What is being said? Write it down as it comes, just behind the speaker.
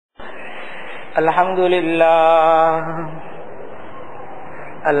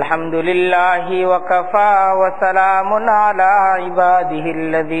अल्हम्दुलिल्लाहि वकफा वसलामुन अला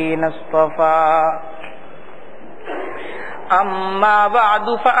इबादिहिल्लज़ीना इस्तफ़ा अम्मा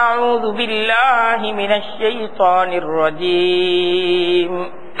बअदु फ़अऊज़ु बिल्लाहि मिनश शैतानिर रजीम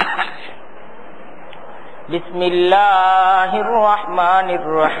बिस्मिल्लाहिर रहमानिर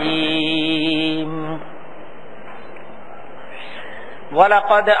रहीम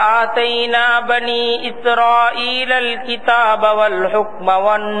वलक़द आतैना बनी इस्राईलल किताब वल हुक्म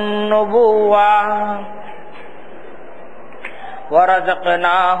वन्नुबुव्वा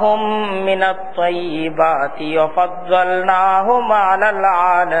वरज़क़नाहुम मिनत तय्यिबाति वफ़द्दलनाहुम अलल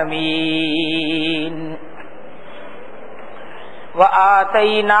आलमीन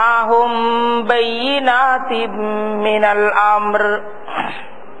वआतैनाहुम बय्यिनातिम मिनल अम्र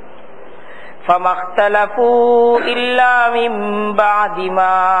फमख्तलफू इल्ला मिन बादि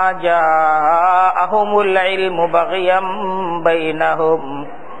मा जाअहुमुल इल्मु बग़यम बैनहुम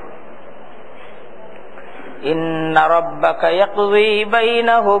इन्न रब्बक यक़ज़ी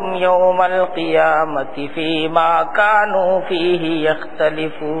बैनहुम यौमल क़ियामति फ़ीमा कानू फ़ीहि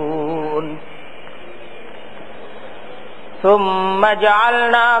यख़्तलिफ़ून सुम्मा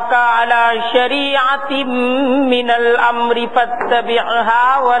जअलनाका अला शरीअतिम मिनल अम्रि फत्तबिअहा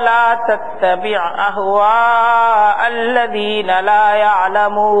वला तत्तबि अहवाअल्लज़ीना ला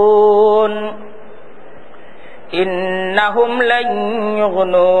यअलमून इन्नहुम लन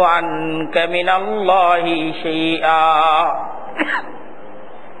युग़्नू अन्क मिनल्लाहि शैआ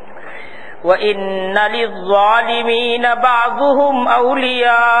व इन्न लिज़्ज़ालिमीन बअज़ुहुम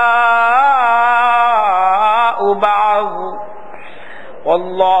औलियाउ बअज़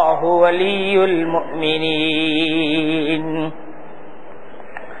वल्लाहु वलियुल मुमिनीन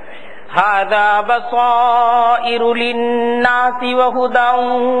हाज़ा बसाइरु लिन्नासि व हुदन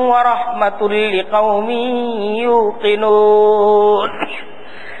व रहमतुल लिक़ौमिन युक़िनून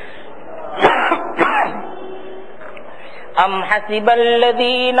अम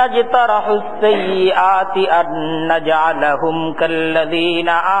हसिबल्लज़ीना इज्तरहुस्सय्यिआति अन नजअलहुम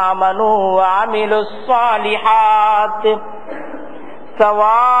कल्लज़ीना आमनू व अमिलुस्सालिहात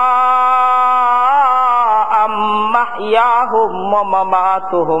सवाअम महयाहुम व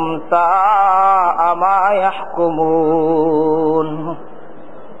ममातुहुम साअ मा यहकुमून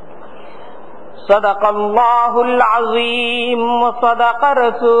सदक़ल्लाहुल अज़ीम व सदक़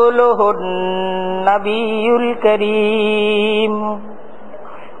रसूलुहुन नबियुल करीम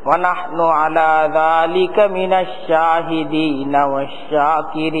व नहनु अला ज़ालिका मिनश शाहिदीन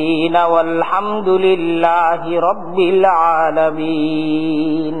वश्शाकिरीन वल्हम्दुलिल्लाहि रब्बिल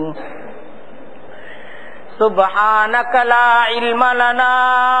आलमीन सुब्हानक ला इल्म लना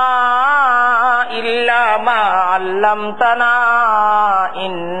इल्ला मा अल्लमतना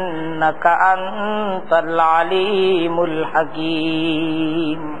इन्नका अंतल अलीमुल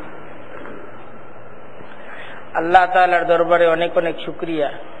हकीम। আল্লাহ তাআলার দরবারে অনেক অনেক শুকরিয়া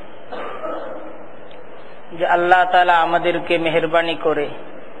যে আল্লাহ তাআলা আমাদেরকে মেহেরবানি করে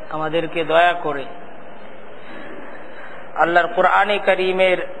আমাদেরকে দয়া করে আল্লাহর কোরআনে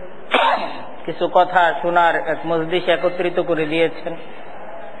কারীমের কিছু কথা শোনার এক মজলিস একত্রিত করে দিয়েছেন।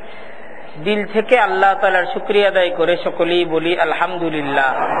 দিল থেকে আল্লাহ তাআলার শুকরিয়া আদায় করে সকলেই বলি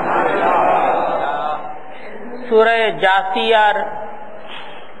আলহামদুলিল্লাহ। সূরা জাসিয়ার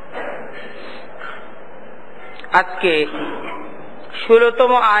আজকে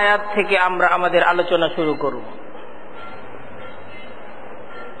 16তম আয়াত থেকে আমরা আমাদের আলোচনা শুরু করব।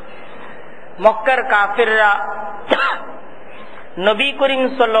 মক্কার কাফেররা নবী করিম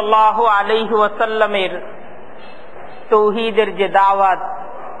সাল্লাল্লাহু আলাইহি ওয়াসাল্লামের তাওহীদের যে দাওয়াত,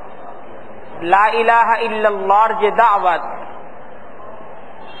 লা ইলাহা ইল্লাল্লাহর যে দাওয়াত,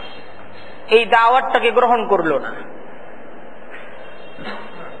 এই দাওয়াতটাকে গ্রহণ করল না।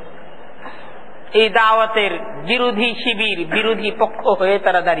 এই দাওয়াতের বিরোধী শিবির, বিরোধী পক্ষ হয়ে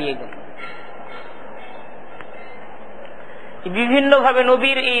তারা দাঁড়িয়ে গেল। বিভিন্নভাবে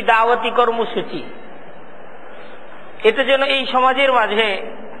নবীর এই দাওয়াতি কর্মসূচি, এটা যেন এই সমাজের মাঝে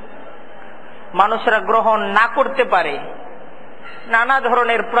মানুষরা গ্রহণ না করতে পারে, নানা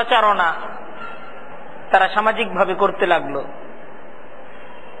ধরনের প্রচারণা তারা সামাজিকভাবে করতে লাগলো।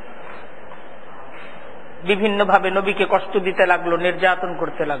 বিভিন্নভাবে নবীকে কষ্ট দিতে লাগলো, নির্যাতন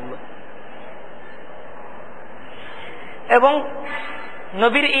করতে লাগলো এবং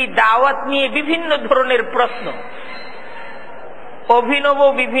নবীর এই দাওয়াত নিয়ে বিভিন্ন ধরনের প্রশ্ন, অভিনব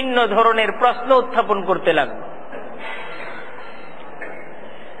বিভিন্ন ধরনের প্রশ্ন উত্থাপন করতে লাগলো।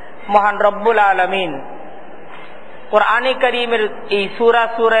 মহান রব্বুল আলামিন কোরআনে কারীমের এই সূরা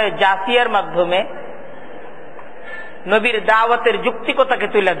জাসিয়ার মাধ্যমে নবীর দাওয়াতের যৌক্তিকতাকে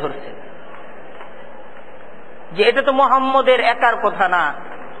তুলে ধরছে। যে এটা তো মুহাম্মদের একার কথা না,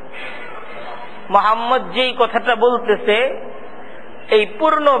 মুহাম্মদ যেই কথাটা বলতেছে এই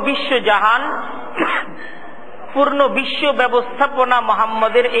পূর্ণ বিশ্বজাহান, পূর্ণ বিশ্ব ব্যবস্থাপনা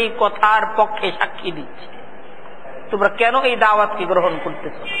মুহাম্মদের এই কথার পক্ষে সাক্ষী দিচ্ছে। তোমরা কেন এই দাওয়াতকে গ্রহণ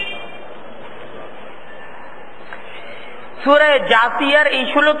করতেছ? সূরা জাসিয়ার এই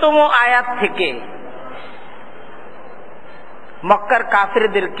 16তম আয়াত থেকে মক্কার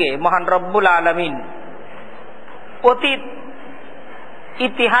কাফেরদেরকে মহান রব্বুল আলামিন অতীত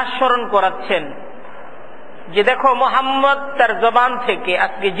ইতিহাস স্মরণ করাচ্ছেন যে দেখো মুহাম্মদ তার জবান থেকে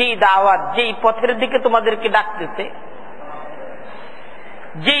আজকে যেই দাওয়াত, যেই পথের দিকে তোমাদেরকে ডাকতেছে,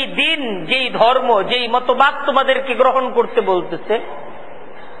 যেই দিন, যেই ধর্ম, যেই মতবাদ তোমাদেরকে গ্রহণ করতে বলতেছে,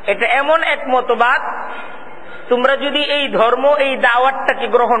 এটা এমন এক মতবাদ, তোমরা যদি এই ধর্ম, এই দাওয়াতটাকে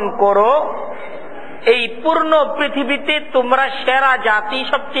গ্রহণ করো, এই পূর্ণ পৃথিবীতে তোমরা সেরা জাতি,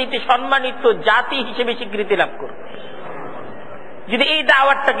 সবচেয়ে সম্মানিত জাতি হিসেবে স্বীকৃতি লাভ করবে যদি এই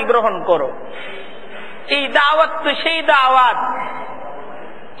দাওয়াতটাকে গ্রহণ করো। এই দাওয়াত তো সেই দাওয়াত,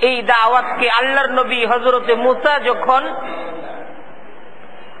 এই দাওয়াতকে আল্লাহর নবী হযরতে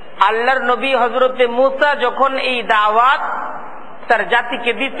মুসা যখন এই দাওয়াত তার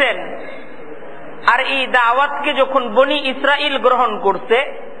জাতিকে দিতেন, আর এই দাওয়াতকে যখন বনি ইসরাইল গ্রহণ করতে,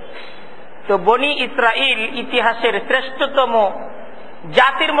 তো বনি ইসরাইল ইতিহাসের শ্রেষ্ঠতম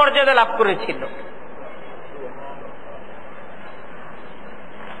জাতির মর্যাদা লাভ করেছিল।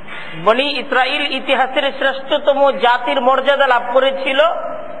 বনি ইসরাইল ইতিহাসের শ্রেষ্ঠতম জাতির মর্যাদা লাভ করেছিল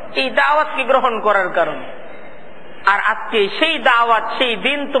এই দাওয়াতকে গ্রহণ করার কারণে। আর আজকে সেই দাওয়াত, সেই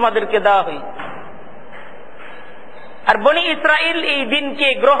দিন তোমাদেরকে দেওয়া হয়েছে। আর বনি ইসরাইল এই দিনকে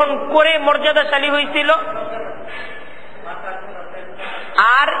গ্রহণ করে মর্যাদাশালী হয়েছিল,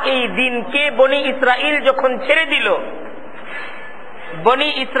 আর এই দিনকে বনি ইসরাইল যখন ছেড়ে দিল, বনি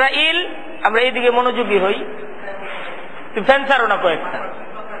ইসরাইল, আমরা এইদিকে মনোযোগী হই, তুই ফ্যান ছাড়ো না কয়েকটা।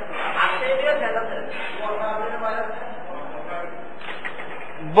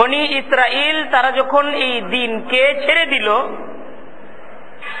 বনি ইসরাইল তারা যখন এই দিনকে ছেড়ে দিল,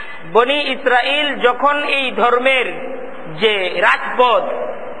 বনি ইসরাইল যখন এই ধর্মের যে রাজপথ,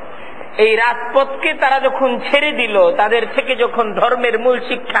 এই রাজপথকে তারা যখন ছেড়ে দিল, তাদের থেকে যখন ধর্মের মূল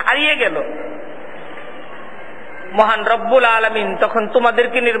শিক্ষা হারিয়ে গেল, মহান রব্বুল আলামিন তখন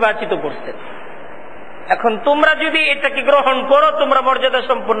তোমাদেরকে নির্বাচিত করতেন। এখন তোমরা যদি এটাকে গ্রহণ করো, তোমরা মর্যাদা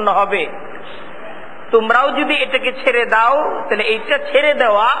সম্পন্ন হবে। তোমরাও যদি এটাকে ছেড়ে দাও, তাহলে এইটা ছেড়ে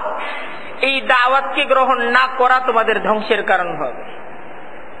দেওয়া, এই দাওয়াতকে গ্রহণ না করা তোমাদের ধ্বংসের কারণ হবে।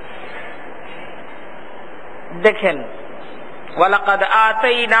 দেখেন, ওয়ালাকাদ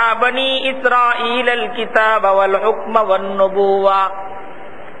আতাইনা বনি ইসরাঈলাল কিতাবা ওয়াল হুকমা ওয়ান নবুওয়া।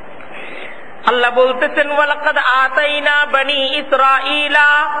 আল্লাহ বলতেছেন, ওয়ালাকাদ আতাইনা বনি ইসরাঈলা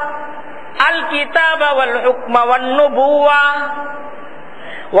আল কিতাবা ওয়াল হুকমা ওয়ান নবুওয়া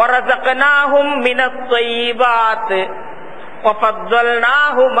ওয়া রাযাকনাহুম মিনাত তাইয়্যিবাত ওয়া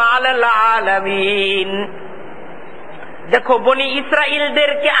ফাদ্দালনাহুম আলাল আলামিন। দেখো, বনি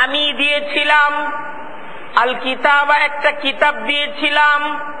ইসরাঈলদেরকে আমি দিয়েছিলাম আল কিতাবা, একটা কিতাব দিয়েছিলাম,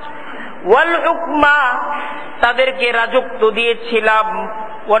 ওয়াল হুকমা, তাদেরকে রাজত্ব দিয়েছিলাম,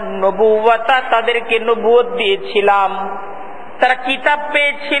 ওয়ান নবুওয়াতা, তাদেরকে নবুয়ত দিয়েছিলাম। তারা কিতাব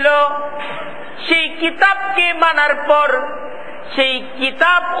পেয়েছিল, সেই কিতাবকে মানার পর, সেই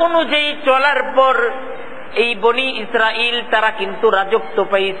কিতাব অনুযায়ী চলার পর এই বনি ইসরাইল তারা কিন্তু রাজত্ব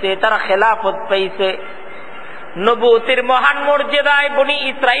পাইছে, তারা খেলাফত পাইছে। নবুয়তের মহান মর্যাদায় বনি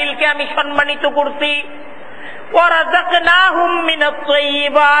ইসরাইলকে আমি সম্মানিত করছি। ওয়ারাযাকনাহুম মিনাত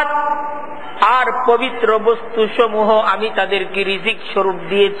তাইয়্যিবাত, আর পবিত্র বস্তু সমূহ আমি তাদেরকে রিজিক স্বরূপ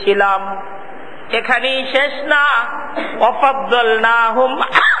দিয়েছিলাম। এখানেই শেষ না, ওয়াফাদ্দালনাহুম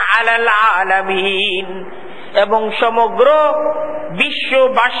আলাল আলামিন, এবং সমগ্র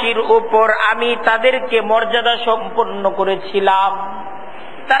বিশ্ববাসীর উপর আমি তাদেরকে মর্যাদা সম্পন্ন করেছিলাম।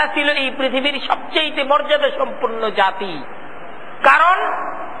 তারা ছিল এই পৃথিবীর সবচেয়ে মর্যাদা সম্পন্ন জাতি, কারণ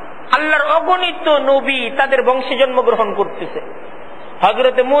আল্লাহর অগণিত নবী তাদের বংশে জন্মগ্রহণ করতেছে।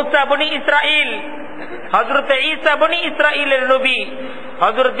 হযরতে মূসা বনি ইসরাইল, হযরতে ঈসা বনি ইসরাইলের নবী,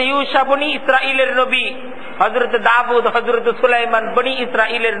 হযরতে ইউসা বনি ইসরাইলের নবী, হযরতে দাউদ, হযরতে সুলাইমান বনি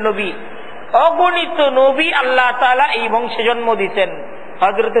ইসরাইলের নবী। অগণিত নবী আল্লাহ তাআলা এই বংশে জন্ম দিতেন।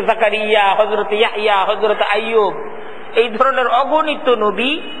 হযরতে জাকারিয়া, হযরতে ইয়াহইয়া, হযরতে আইয়ুব, এই ধরনের অগণিত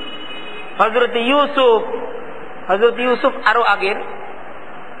নবী, হযরতে ইউসুফ আরো আগের।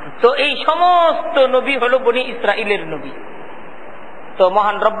 তো এই সমস্ত নবী হলো বনি ইসরাইলের নবী। তো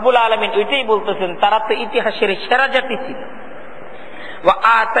মহান রব্বুল আলামিন ওইটাই বলতেছেন, তারা তো ইতিহাসের সেরা জাতি ছিল। ওয়া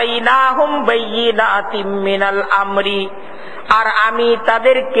আতাইনাহুম বাইয়িনাতিম মিনাল আমরি, আর আমি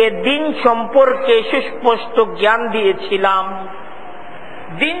তাদেরকে দিন সম্পর্কে সুস্পষ্ট জ্ঞান দিয়েছিলাম।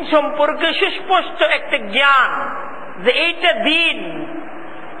 দিন সম্পর্কে সুস্পষ্ট একটা জ্ঞান যে এইটা দিন,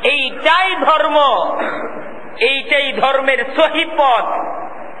 এইটাই ধর্ম, এইটাই ধর্মের সহি পথ,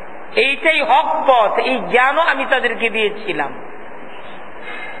 এইটাই হক পথ, এই জ্ঞানও আমি তাদেরকে দিয়েছিলাম।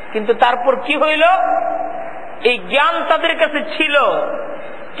 কিন্তু তারপর কি হইল? এই জ্ঞান তাদের কাছে ছিল,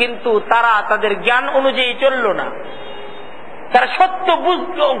 কিন্তু তারা তাদের জ্ঞান অনুযায়ী চলল না। তারা সত্য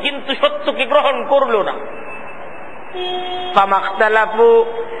বুঝলো কিন্তু সত্যকে গ্রহণ করল না। ফামাখতালাফু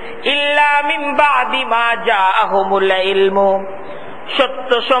ইল্লা মিন বাদি মা জাআহুমুল ইলমু,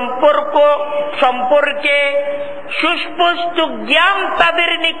 সত্য সম্পর্কে সুস্পষ্ট জ্ঞান তাদের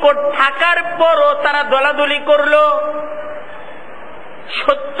নিকট থাকার পরও তারা দলাদলি করল।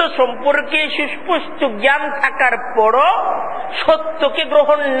 সত্য সম্পর্কে সুস্পষ্ট জ্ঞান থাকার পরও সত্যকে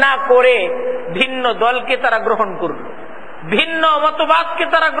গ্রহণ না করে ভিন্ন দলকে তারা গ্রহণ করল, ভিন্ন মতবাদকে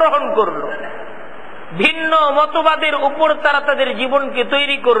তারা গ্রহণ করল, ভিন্ন মতবাদের উপর তারা তাদের জীবনকে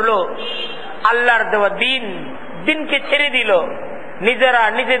তৈরি করলো। আল্লাহর দেওয়া দিনকে ছেড়ে দিল। নিজেরা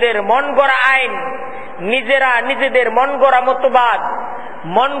নিজেদের মন গড়া আইন, নিজেরা নিজেদের মন গড়া মতবাদ,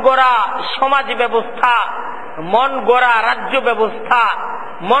 মন গড়া সমাজ ব্যবস্থা, মন গড়া রাজ্য ব্যবস্থা,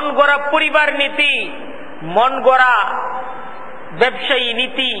 মন গড়া পরিবার নীতি, মন গড়া ব্যবসায়ী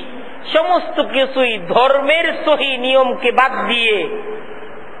নীতি, সমস্ত কিছুই ধর্মের সহি নিয়মকে বাদ দিয়ে,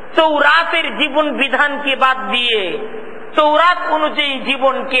 তৌরাতের জীবন বিধানকে বাদ দিয়ে, তৌরাত অনুযায়ী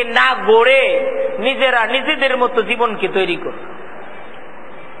জীবনকে না গড়ে নিজেরা নিজেদের মতো জীবনকে তৈরি করে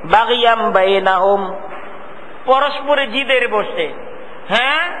বাগিয়াম বাইনাহুম, পরস্পরে জিদের বসে।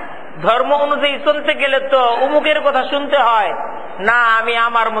 হ্যাঁ, ধর্ম অনুযায়ী চলতে গেলে তো অমুকের কথা শুনতে হয় না, আমি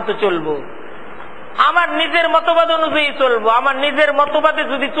আমার মতো চলবো, আমার নিজের মতবাদ অনুযায়ী চলবো, আমার নিজের মতবাদে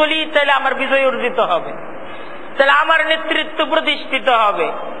যদি চলি তাহলে আমার বিজয় অর্জিত হবে, তাহলে আমার নেতৃত্ব প্রতিষ্ঠিত হবে।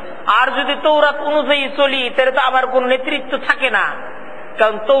 আর যদি তৌরাত অনুযায়ী চলি তাহলে তো আমার কোন নেতৃত্ব থাকে না,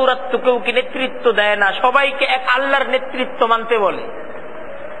 কারণ তৌরাত তো কেউকে নেতৃত্ব দেয় না, সবাইকে এক আল্লাহর নেতৃত্ব মানতে বলে।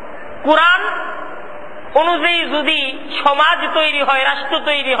 কুরআন অনুযায়ী যদি সমাজ তৈরি হয়, রাষ্ট্র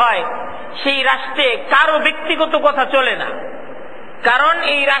তৈরি হয়, সেই রাষ্ট্রে কারো ব্যক্তিগত কথা চলে না, কারণ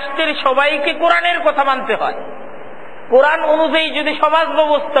এই রাষ্ট্রের সবাইকে কোরআনের কথা মানতে হয়। কোরআন অনুযায়ী যদি সমাজ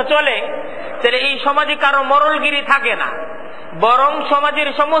ব্যবস্থা চলে তাহলে এই সমাজে কারো মরলগিরি থাকে না, বরং সমাজের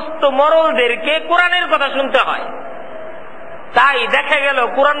সমস্ত মরলদেরকে কোরআনের কথা শুনতে হয়। তাই দেখা গেল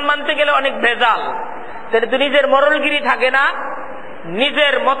কোরআন মানতে গেলে অনেক ভেজাল, তাহলে তো নিজের মরলগিরি থাকে না,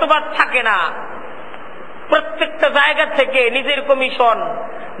 নিজের মতবাদ থাকে না, প্রত্যেকটা জায়গা থেকে নিজের কমিশন,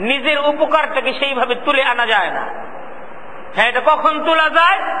 নিজের উপকারটাকে সেইভাবে তুলে আনা যায় না। হ্যাঁ, এটা কখন তোলা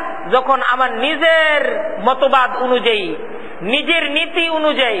যায়? যখন আমার নিজের মতবাদ অনুযায়ী, নিজের নীতি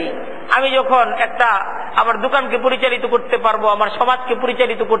অনুযায়ী আমি যখন আমার দোকানকে পরিচালিত করতে পারবো, আমার সমাজকে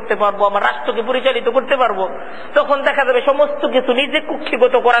পরিচালিত করতে পারবো, আমার রাষ্ট্রকে পরিচালিত করতে পারবো, তখন দেখা যাবে সমস্ত কিছু নিজে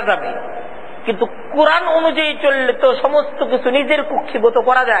কুক্ষিগত করা যাবে। কিন্তু কোরআন অনুযায়ী চললে তো সমস্ত কিছু নিজের কুক্ষিগত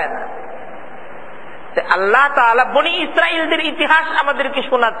করা যায় না। আল্লাহ তাআলা বনি ইসরাইলদের ইতিহাস আমাদেরকে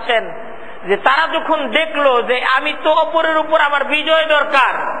শোনাচ্ছেন যে তারা যখন দেখলো যে আমি তো অপরের উপর আমার বিজয়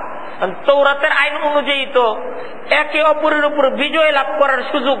দরকার, তৌরাতের আইন অনুযায়ী তো একে অপরের উপর বিজয় লাভ করার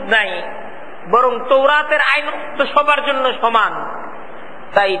সুযোগ নাই, বরং তৌরাতের আইন তো সবার জন্য সমান।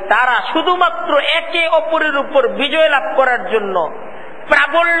 তাই তারা শুধুমাত্র একে অপরের উপর বিজয় লাভ করার জন্য,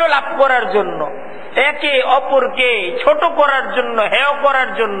 প্রাবল্য লাভ করার জন্য, একে অপরকে ছোট করার জন্য, হেয় করার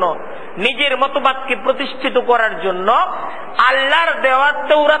জন্য, নিজের মতবাদকে প্রতিষ্ঠিত করার জন্য আল্লাহর দেওয়া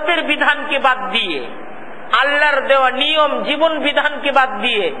তৌরাতের বিধানকে বাদ দিয়ে, আল্লাহর দেওয়া নিয়ম জীবন বিধানকে বাদ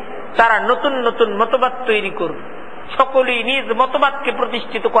দিয়ে তারা নতুন নতুন মতবাদ তৈরি করল। সকলেই নিজ মতবাদকে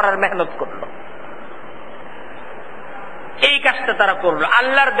প্রতিষ্ঠিত করার মেহনত করল। এই কাজটা তারা করলো,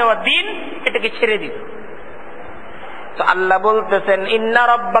 আল্লাহর দেওয়া দিন এটাকে ছেড়ে দিল। তো আল্লাহ বলতেছেন, ইন্না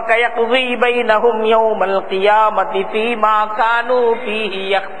রাব্বাকা ইয়াকযী বাইনাহুম ইয়াওমাল কিয়ামাতি ফীমা কানু ফীহি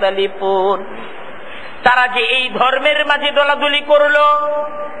ইখতালিফুন। তারা যে এই ধর্মের মাঝে দলাদলি করলো,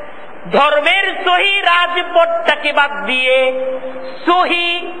 ধর্মের সহি রাজপথটাকে বাদ দিয়ে, সহি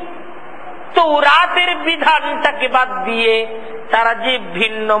তৌরাতের বিধানটাকে বাদ দিয়ে তারা যে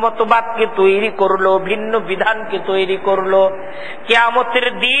ভিন্ন মতবাদকে তৈরি করলো, ভিন্ন বিধানকে তৈরি করলো, কিয়ামতের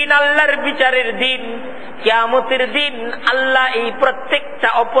দিন আল্লাহর বিচারের দিন, কিয়ামতের দিন আল্লাহ এই প্রত্যেকটা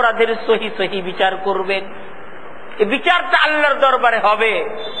অপরাধের সহি সহি বিচার করবেন। এই বিচারটা আল্লাহর দরবারে হবে।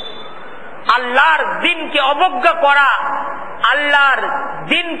 আল্লাহর দিনকে অবজ্ঞা করা, আল্লাহর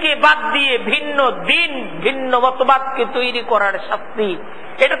দিনকে বাদ দিয়ে ভিন্ন দিন, ভিন্ন মতবাদকে তৈরি করার শাস্তি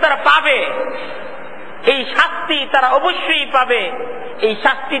এটা তারা পাবে। এই শাস্তি তারা অবশ্যই পাবে। এই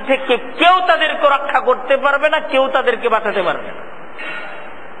শাস্তি থেকে কেউ তাদেরকে রক্ষা করতে পারবে না, কেউ তাদেরকে বাঁচাতে পারবে না।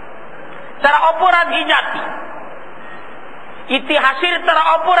 তারা অপরাধী জাতি, ইতিহাসের তারা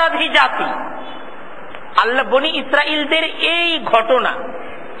অপরাধী জাতি। আল্লাহ বনি ইসরাইলদের এই ঘটনা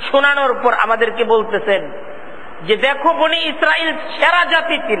শোনানোর পর আমাদেরকে বলতেছেন যে দেখো, বনি ইসরাইল সেরা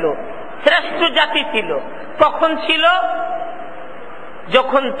জাতি ছিল, শ্রেষ্ঠ জাতি ছিল। কখন ছিল?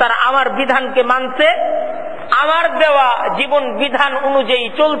 যখন তারা আমার বিধানকে মানছে, আমার দেওয়া জীবন বিধান অনুযায়ী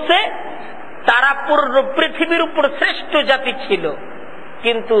চলছে, তারা পুরো পৃথিবীর উপর শ্রেষ্ঠ জাতি ছিল।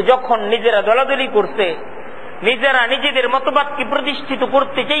 কিন্তু যখন নিজেরা দলাদলি করছে, নিজেরা নিজেদের মতবাদকে প্রতিষ্ঠিত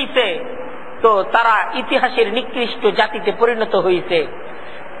করতে চাইছে, তো তারা ইতিহাসের নিকৃষ্ট জাতিতে পরিণত হয়েছে।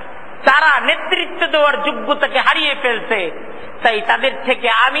 তারা নেতৃত্ব দেওয়ার যোগ্যতাকে হারিয়ে ফেলছে। তাই তাদের থেকে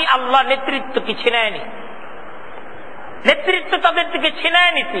আমি আল্লাহ নেতৃত্বকে ছিনায় নি, নেতৃত্ব তাদের থেকে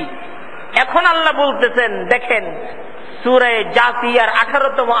ছিনায় নিছি। এখন আল্লাহ বলতেছেন, দেখেন সূরা জাসিয়ার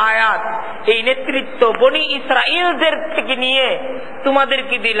 18তম আয়াত, এই নেতৃত্ব বনি ইসরাইলদের থেকে নিয়ে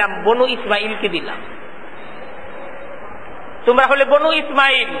তোমাদেরকে দিলাম, বনু ইসমাইলকে দিলাম। তোমরা হলে বনু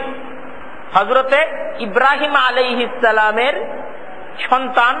ইসমাইল। হযরতে ইব্রাহিম আলাইহিস সালামের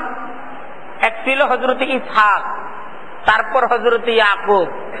সন্তান এক ছিল হযরতে ইসহাক, তারপর হযরতে ইয়াকুব।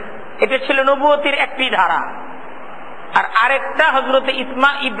 এটা ছিল নবুয়তির একটি ধারা। আর আরেকটা হযরতে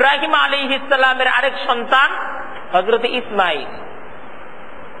ইব্রাহিম আলাইহিস সালামের আরেক সন্তান হযরতে ইসমাইল।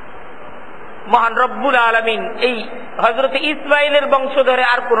 মহান রব্বুল আলামিন এই হযরতে ইসমাইলের বংশধরে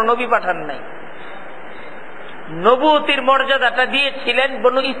আর কোন নবী পাঠান নাই। নবুয়তির মর্যাদাটা দিয়েছিলেন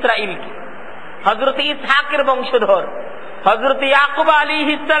বনু ইসরাইলকে। হযরতে ইসহাকের বংশধর, হযরতে ইয়াকুব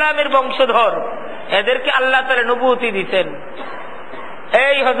আলাইহিস সালামের বংশধর, এদেরকে আল্লাহ তাআলা নবুয়তি দিতেন।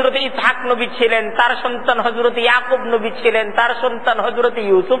 এই হযরতে ইসহাক নবী ছিলেন, তার সন্তান হযরতে ইয়াকুব নবী ছিলেন, তার সন্তান হযরতে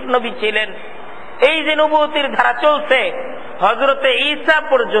ইউসুফ নবী ছিলেন। এই যে নবুয়তির ধারা চলছে, হযরতে ঈসা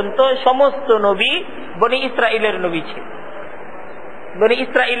পর্যন্ত সমস্ত নবী বনি ইসরাইলের নবী ছিল, বনি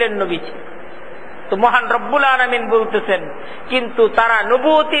ইসরাইলের নবী ছিল। তো মহান রব্বুল আলামিন বলতেছেন, কিন্তু তারা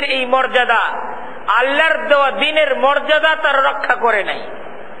নবুয়তির এই মর্যাদা, আল্লাহর দেওয়া দ্বীনের মর্যাদা তারা রক্ষা করে নাই।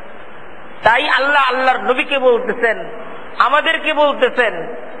 তাই আল্লাহ আল্লাহর নবীকে বলতেছেন, আমাদেরকে বলতেছেন,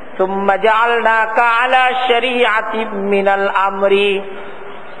 সুম্মা জাআলনাকা আলা শরীআতিম মিনাল আমরি।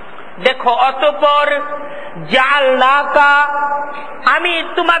 দেখো, অতঃপর জাআলনাকা, আমি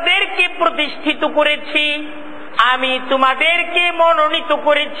তোমাদেরকে প্রতিষ্ঠিত করেছি, আমি তোমাদেরকে মনোনীত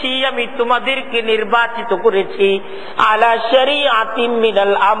করেছি, আমি তোমাদেরকে নির্বাচিত করেছি, আলা শরীআতিম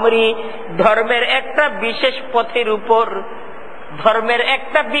মিনাল আমরি, ধর্মের একটা বিশেষ পথের উপর, ধর্মের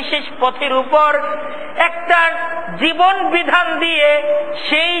একটা বিশেষ পথের উপর একটা জীবন বিধান দিয়ে,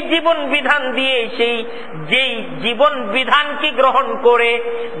 সেই জীবন বিধান দিয়ে, সেই যেই জীবন বিধানকে গ্রহণ করে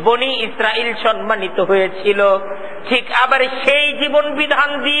বনি ইসরাইল সম্মানিত হয়েছিল, ঠিক আবার সেই জীবন বিধান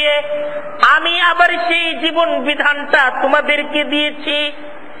দিয়ে আমি আবার সেই জীবন বিধানটা তোমাদেরকে দিয়েছি।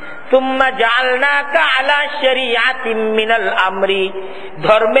 সুম্মা জাআলনাকা আলা শরীআতিম মিনাল আমরি,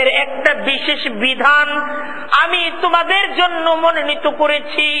 ধর্মের একটা বিশেষ বিধান আমি তোমাদের জন্য মনোনীত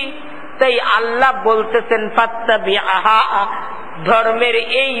করেছি। তাই আল্লাহ বলতেছেন, ফাত্তাবিআহা, ধর্মের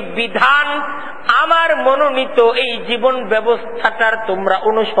এই বিধান, আমার মনোনীত এই জীবন ব্যবস্থাটার তোমরা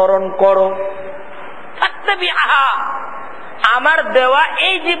অনুসরণ করো। ফাত্তাবিআহা, আমার দেওয়া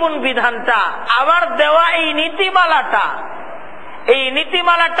এই জীবন বিধানটা, আমার দেওয়া এই নীতিমালাটা, এই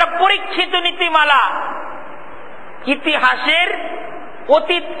নীতিমালাটা পরীক্ষিত নীতিমালা। ইতিহাসের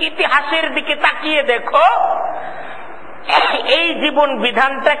অতীত ইতিহাসের দিকে তাকিয়ে দেখো, এই জীবন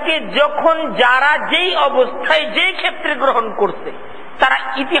বিধানটাকে যখন যারা যেই অবস্থায় যেই ক্ষেত্রে গ্রহণ করছে, তারা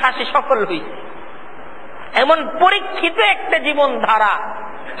ইতিহাসে সফল হয়েছে। এমন পরীক্ষিত একটা জীবন ধারা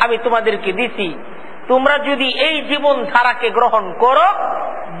আমি তোমাদেরকে দিছি। তোমরা যদি এই জীবন ধারাকে গ্রহণ করো,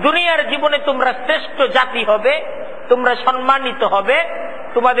 দুনিয়ার জীবনে তোমরা শ্রেষ্ঠ জাতি হবে, তোমরা সম্মানিত হবে,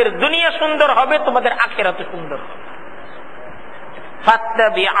 তোমাদের দুনিয়া সুন্দর হবে, তোমাদের আখিরাত সুন্দর হবে।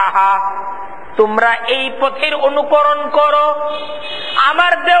 ফাত্তাবিআহা, তোমরা এই পথের অনুকরণ করো,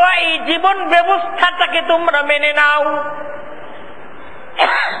 আমার দেওয়া এই জীবন ব্যবস্থাটাকে তোমরা মেনে নাও,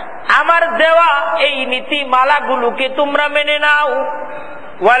 আমার দেওয়া এই নীতিমালাগুলোকে তোমরা মেনে নাও।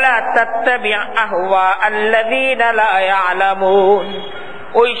 ওয়ালা তাত্তাবি আহওয়া আল্লাযীনা লা ইয়ালামুন,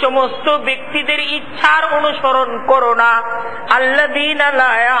 ওই সমস্ত ব্যক্তিদের ইচ্ছার অনুসরণ করো না, আল্লাযীনা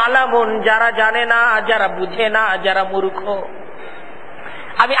লা ইয়ালামুন, যারা জানে না, যারা বুঝে না, যারা মূর্খ।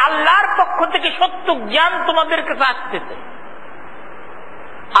 আমি আল্লাহর পক্ষ থেকে সত্য জ্ঞান তোমাদের কাছে আসতেছে,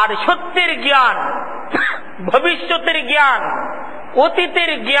 আর সত্যের জ্ঞান, ভবিষ্যতের জ্ঞান,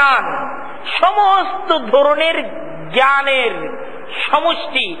 অতীতের জ্ঞান, সমস্ত ধরনের জ্ঞানের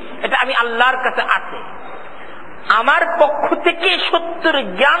সমষ্টি, এটা আমি আল্লাহর কাছে আছে। আমার পক্ষ থেকে সত্যের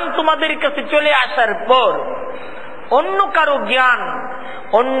জ্ঞান তোমাদের কাছে চলে আসার পর অন্য কারো জ্ঞান,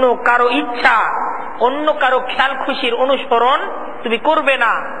 অন্য কারো ইচ্ছা, অন্য কারো খেয়াল খুশির অনুসরণ তুমি করবে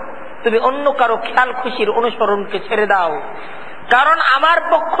না। তুমি অন্য কারো খেয়াল খুশির অনুসরণকে ছেড়ে দাও। কারণ আমার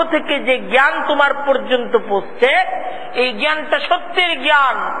পক্ষ থেকে যে জ্ঞান তোমার পর্যন্ত পৌঁছছে, এই জ্ঞানটা সত্যের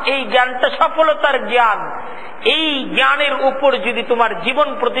জ্ঞান, এই জ্ঞানটা সফলতার জ্ঞান। এই জ্ঞানের উপর যদি তোমার জীবন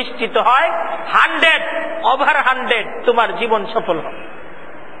প্রতিষ্ঠিত হয়, 100/100 তোমার জীবন সফল হবে।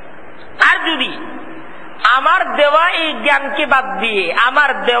 আর যদি আমার দেওয়া এই জ্ঞানকে বাদ দিয়ে, আমার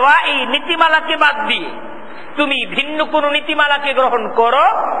দেওয়া এই নীতিমালাকে বাদ দিয়ে তুমি ভিন্ন কোন নীতিমালাকে গ্রহণ করো,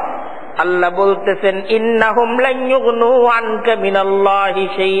 আল্লাহ বলতেছেন ইন্নাহুম লান ইউগনু আনকা মিনাল্লাহি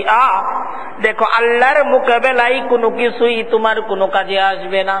শাইআ। দেখো, আল্লাহর মোকাবেলায় কোনো কিছুই তোমার কোনো কাজে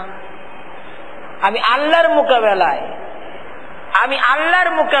আসবে না। আমি আল্লাহর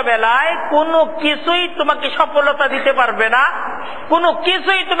মোকাবেলায় কোনো কিছুই তোমাকে সফলতা দিতে পারবে না, কোনো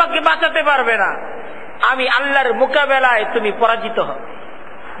কিছুই তোমাকে বাঁচাতে পারবে না। আমি আল্লাহর মোকাবেলায় তুমি পরাজিত হবে।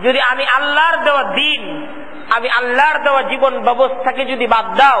 যদি আমি আল্লাহর দেওয়া দিন, আমি আল্লাহর দেওয়া জীবন ব্যবস্থাকে যদি বাদ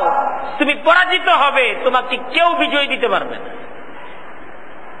দাও, তুমি পরাজিত হবে, তোমাকে কেউ বিজয় দিতে পারবে না।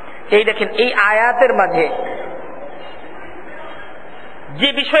 এই দেখেন, এই আয়াতের মাঝে যে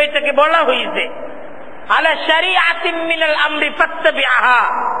বিষয়টাকে বলা হয়েছে, আলা শারিআতিন মিনাল আমরি ফাত্তাবিআহা,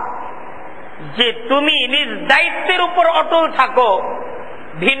 যে তুমি নিজ দায়িত্বের উপর অটল থাকো,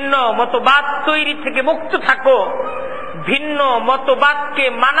 ভিন্ন মতবাদ তৈরি থেকে মুক্ত থাকো, ভিন্ন মতবাদকে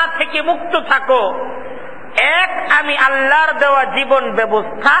মানা থেকে মুক্ত থাকো। এক আমি আল্লাহর দেওয়া জীবন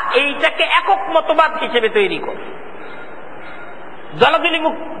ব্যবস্থা, এইটাকে একক মতবাদ হিসেবে তৈরি করো।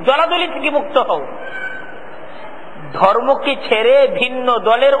 দলাদলি থেকে মুক্ত হও। ধর্মকে ছেড়ে ভিন্ন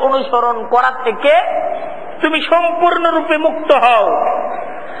দলের অনুসরণ করা থেকে তুমি সম্পূর্ণরূপে মুক্ত হও।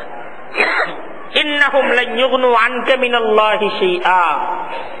 ইন্নাহুম লান ইউগনু আনকা মিনাল্লাহি শাইআ।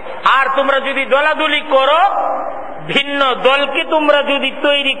 আর তোমরা যদি দলাদলি করো, ভিন্ন দলকে তোমরা যদি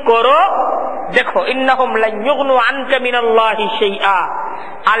তৈরি করো, দেখো ইন্নাহুম লান ইউগনু আনকা মিনাল্লাহি শাইআ,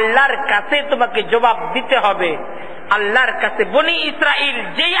 আল্লাহর কাছে তোমাকে জবাব দিতে হবে। আল্লাহর কাছে বনি ইসরাইল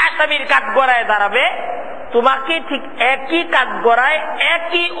যেই আসামির কাঠ গড়ায় দাঁড়াবে, তোমাকে ঠিক একই কাঠ গড়ায়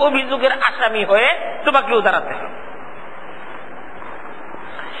একই অভিযোগের আসামি হয়ে তোমাকেও দাঁড়াতে হবে।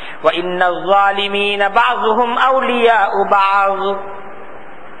 ওয়া ইন্নাল যালিমিনা বাযুহুম আউলিয়াউ বায।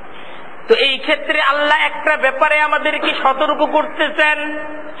 তো এই ক্ষেত্রে আল্লাহ একটা ব্যাপারে আমাদেরকে সতর্ক করতেছেন।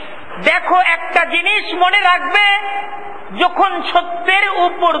 দেখো, একটা জিনিস মনে রাখবে, যখন সত্যের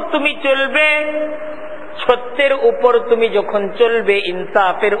উপর তুমি চলবে, সত্যের উপর তুমি যখন চলবে,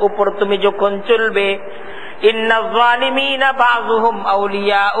 ইনসাফের উপর তুমি যখন চলবে, ইন্নাল যালিমিনা বাযুহুম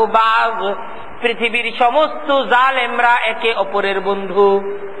আউলিয়াউ বায, পৃথিবীর সমস্ত জালেমরা একে অপরের বন্ধু।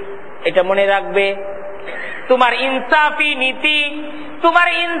 এটা মনে রাখবে। তোমার ইনসাফি নীতি, তোমার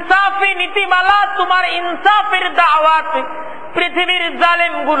ইনসাফি নীতিমালা, তোমার ইনসাফের দাওয়াত পৃথিবীর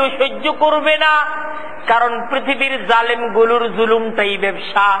জালেমগুলো সহ্য করবে না। কারণ পৃথিবীর জালেমগুলোর জুলুমটাই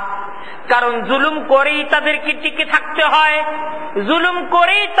ব্যবসা। কারণ জুলুম করেই তাদেরকে টিকে থাকতে হয়, জুলুম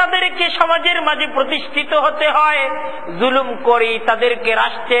করেই তাদেরকে সমাজের মাঝে প্রতিষ্ঠিত হতে হয়, জুলুম করেই তাদেরকে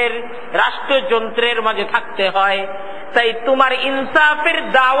রাষ্ট্রযন্ত্রের মাঝে থাকতে হয়। তাই তোমার ইনসাফের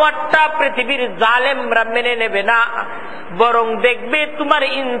দাওয়াতটা পৃথিবীর জালেমরা মেনে নেবে না, বরং দেখবে তোমার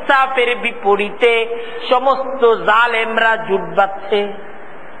ইনসাফের বিপরীতে সমস্ত জালেমরা জুট বাঁধছে,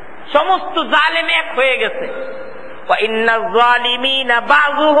 সমস্ত জালেম এক হয়ে গেছে।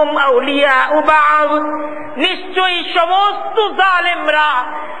 নিশ্চয়ই সমস্ত জালেমরা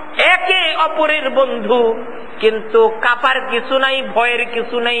একে অপরের বন্ধু, কিন্তু কাপার কিছু নাই, ভয়ের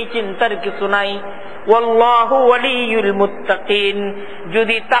কিছু নাই, চিন্তার কিছু নাই। ওয়াল্লাহু ওয়ালিয়ুল মুত্তাকিন।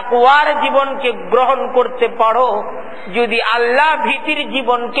 যদি তাকওয়ার জীবনকে গ্রহণ করতে পারো, যদি আল্লাহ ভীতির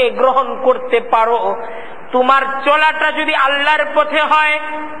জীবনকে গ্রহণ করতে পারো, তোমার চলাটা যদি আল্লাহর পথে হয়,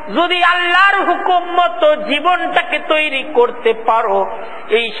 যদি আল্লাহর হুকুম মতো জীবনটাকে তৈরি করতে পারো,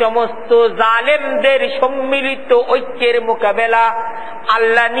 এই সমস্ত জালেমদের সম্মিলিত ঐক্যের মোকাবেলা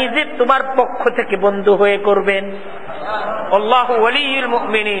আল্লাহ নিজে তোমার পক্ষ থেকে বন্ধু হয়ে করবেন। আল্লাহু ওয়ালিয়ুল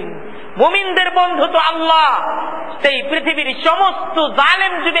মুমিনিন, মুমিনদের বন্ধু তো আল্লাহ। সেই পৃথিবীর সমস্ত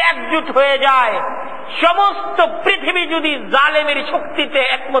জালেম যদি একজুট হয়ে যায়, সমস্ত পৃথিবী যদি জালেমের শক্তিতে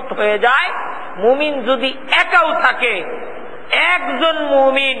একমত হয়ে যায়, মুমিন যদি একাও থাকে, একজন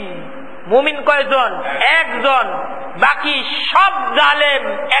মুমিন, মুমিন কয়জন? একজন, বাকি সব জালেম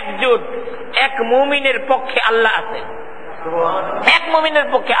একজুট, এক মুমিনের পক্ষে আল্লাহ আছে, এক মুমিনের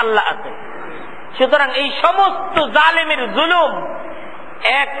পক্ষে আল্লাহ আছে। সুতরাং এই সমস্ত জালেমের জুলুম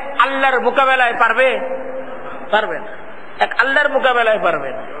এক আল্লাহর মোকাবেলায় পারবে? পারবে না। এক আল্লাহর মোকাবেলায় পারবে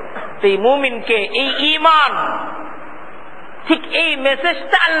না। তো এই মুমিনকে এই ঈমান, ঠিক এই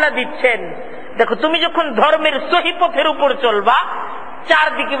মেসেজটা আল্লাহ দিচ্ছেন। দেখো, তুমি যখন ধর্মের সহি পথের উপর চলবা,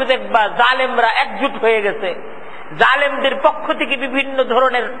 চারদিকে দেখবা জালেমরা একজুট হয়ে গেছে। জালেমদের পক্ষ থেকে বিভিন্ন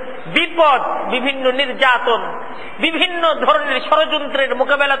ধরনের বিপদ, বিভিন্ন নির্যাতন, বিভিন্ন ধরনের ষড়যন্ত্রের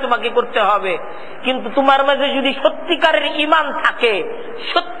মোকাবেলা তোমাকে করতে হবে। কিন্তু তোমার মাঝে যদি সত্যিকারের ঈমান থাকে,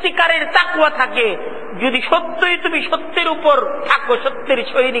 সত্যিকারের তাকওয়া থাকে, যদি সত্যই তুমি সত্যের উপর থাকো, সত্যের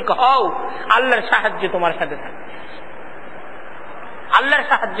সৈনিক হও, আল্লাহর সাহায্য তোমার সাথে থাকে, আল্লাহর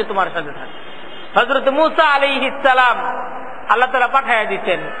সাহায্য তোমার সাথে থাকে। হযরত মূসা আলাইহিস সালাম আল্লাহ তাআলা পাঠায়া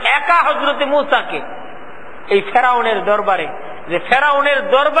দিতেন একা হযরত মূসাকে এই ফেরাউনের দরবারে, যে ফেরাউনের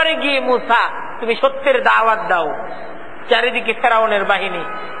দরবারে গিয়ে মূসা তুমি সত্যের দাওয়াত দাও। চারিদিকে ফেরাউনের বাহিনী,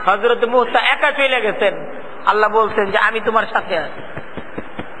 হযরত মূসা একা চলে গেছেন। আল্লাহ বলছেন যে আমি তোমার সাথে আছি,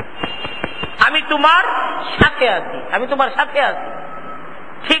 আমি তোমার সাথে আছি, আমি তোমার সাথে আছি।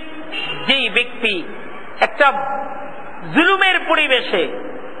 ঠিক যেই ব্যক্তি একটা জুলুমের পরিবেশে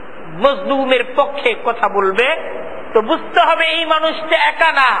মজলুমের পক্ষে কথা বলবে, তো বুঝতে হবে এই মানুষটা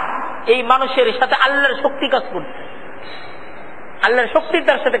একা না, এই মানুষের সাথে আল্লাহর শক্তি কাজ করছে, আল্লাহর শক্তি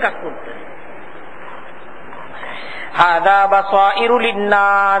তার সাথে কাজ করছে। হাদা বাসাইরু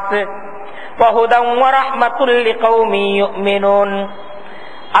লিন-নাস ওয়া হুদান ওয়া রাহমাতুল লিকাওমি ইউমিনুন।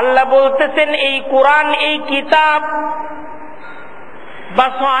 আল্লাহ বলতেছেন এই কোরআন, এই কিতাব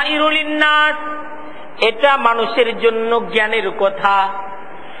বাসাইরু লিন-নাস, এটা মানুষের জন্য জ্ঞানের কথা।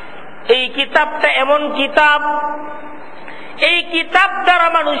 এই কিতাবটা এমন কিতাব, এই কিতাব দ্বারা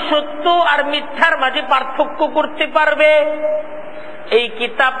মানুষ সত্য আর মিথ্যার মাঝে পার্থক্য করতে পারবে। এই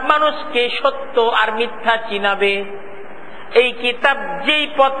কিতাব মানুষকে সত্য আর মিথ্যা চিনাবে। এই কিতাব যেই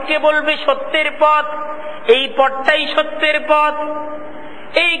পথকে বলবে সত্যের পথ, এই পথটাই সত্যের পথ।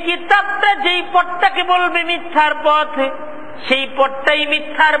 এই কিতাবটা যেই পথটাকে বলবে মিথ্যার পথ, সেই পথটাই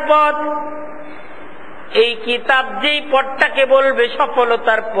মিথ্যার পথ। এই কিতাব যেই পথটাকে বলবে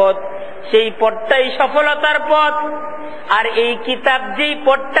সফলতার পথ, সেই পথটাই সফলতার পথ। আর এই কিতাব যেই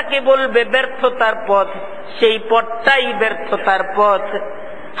পথটাকে বলবে ব্যর্থতার পথ, সেই পথটাই ব্যর্থতার পথ।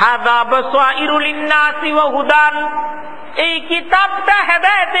 হাদা বাসাইরু লিন-নাসি ওয়া হুদান, এই কিতাবটা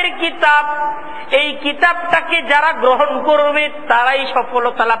হেদায়েতের কিতাব। এই কিতাবটাকে যারা গ্রহণ করবে তারাই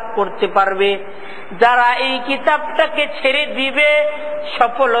সফলতা লাভ করতে পারবে। যারা এই কিতাবটাকে ছেড়ে দিবে,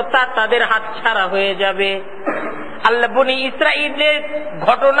 সফলতা তাদের হাতছাড়া হয়ে যাবে। আল্লাহ বনি ইসরাঈলের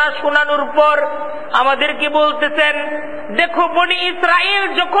ঘটনা শোনানোর পর আমাদেরকে বলতেছেন, দেখো বনি ইসরাঈল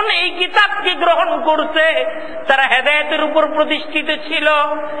যখন এই কিতাবকে গ্রহণ করছে তারা হেদায়েতের উপর প্রতিষ্ঠিত ছিল।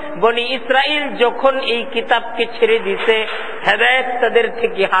 বনি ইসরাঈল যখন এই কিতাবকে ছেড়ে দিছে, হেদায়েত তাদের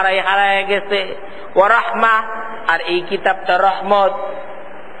থেকে হারায় গেছে। ওয়া রাহমা, আর এই কিতাবটা রহমত,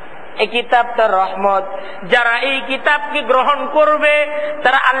 এই কিতাবটা রহমত। যারা এই কিতাবকে গ্রহণ করবে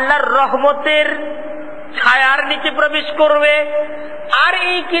তারা আল্লাহর রহমতের ছায়ার নিচে প্রবেশ করবে। আর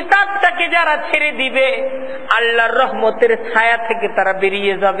এই কিতাবটাকে যারা ছেড়ে দিবে, আল্লাহর রহমতের ছায়া থেকে তারা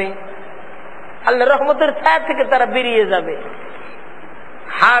বেরিয়ে যাবে, আল্লাহর রহমতের ছায়া থেকে তারা বেরিয়ে যাবে।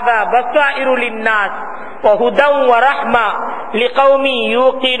 হাদা বাসাইরু লিন-নাস ওয়া হুদান ওয়া রাহমা লিকাওমি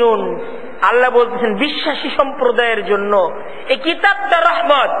ইউকিনুন। আল্লাহ বলতেছেন বিশ্বাসী সম্প্রদায়ের জন্য এই কিতাবটা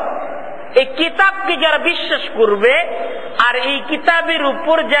রহমত। এই কিতাবকে যারা বিশ্বাস করবে আর এই কিতাবের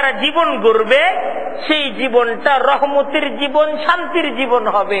উপর যারা জীবন গড়বে, সেই জীবনটা রহমতের জীবন, শান্তির জীবন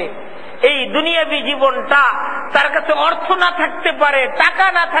হবে। এই দুনিয়াবী জীবনটা তার কাছে অর্থ না থাকতে পারে, টাকা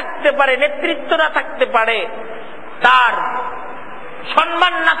না থাকতে পারে, নেতৃত্ব না থাকতে পারে, তার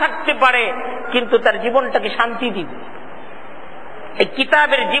সম্মান না থাকতে পারে, কিন্তু তার জীবনটাকে শান্তি দিবে। এই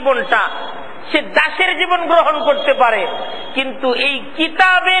কিতাবের জীবনটা, সে দাসের জীবন গ্রহণ করতে পারে, কিন্তু এই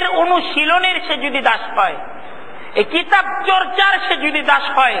কিতাবের অনুশীলনের সে যদি দাস হয়, এই কিতাব চর্চার সে যদি দাস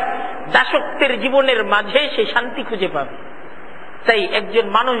হয়, দাসত্বের জীবনের মাঝে সে শান্তি খুঁজে পাবে। তাই একজন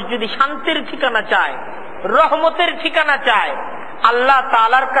মানুষ যদি শান্তির ঠিকানা চায়, রহমতের ঠিকানা চায়, আল্লাহ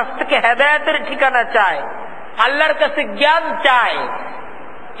তাআলার কাছ থেকে হেদায়েতের ঠিকানা চায়, আল্লাহর কাছে জ্ঞান চায়,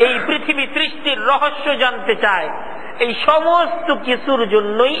 এই পৃথিবী সৃষ্টির রহস্য জানতে চায়, এই সমস্ত কিছুর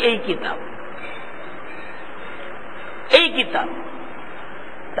জন্যই এই কিতাব, এই কিতাব।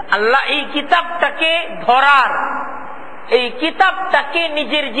 আল্লাহ এই কিতাবটাকে ধরার, এই কিতাবটাকে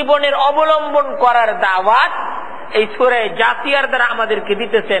নিজের জীবনের অবলম্বন করার দাওয়াত এই সূরা জাসিয়ার দ্বারা আমাদেরকে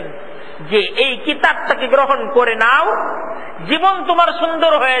দিতেছেন, যে এই কিতাবটাকে গ্রহণ করে নাও, জীবন তোমার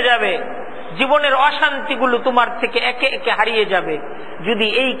সুন্দর হয়ে যাবে, জীবনের অশান্তিগুলো তোমার থেকে একে একে হারিয়ে যাবে যদি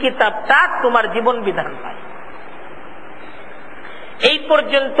এই কিতাবটা তোমার জীবন বিধান পায়। এই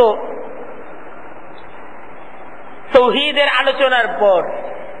পর্যন্ত তাওহীদের আলোচনার পর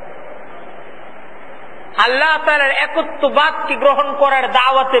আল্লাহ তাআলার একত্ববাদকে গ্রহণ করার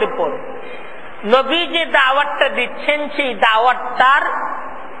দাওয়াতের পর নবী যে দাওয়াতটা দিচ্ছেন সেই দাওয়াতটার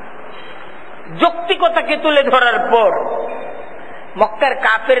যৌক্তিকতাকে তুলে ধরার পর মক্কার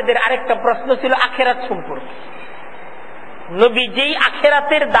কাফেরদের আরেকটা প্রশ্ন ছিল আখিরাত সম্পর্কে। নবী যেই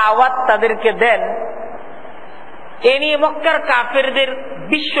আখিরাতের দাওয়াত তাদেরকে দেন এ নিয়ে মক্কার কাফেরদের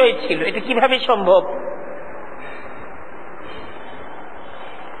বিস্ময় ছিল, এটা কিভাবে সম্ভব,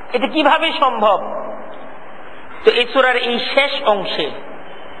 এটা কিভাবে সম্ভব। তো এই সূরার এই শেষ অংশে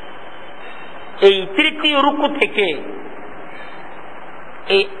এই তৃতীয় রুকু থেকে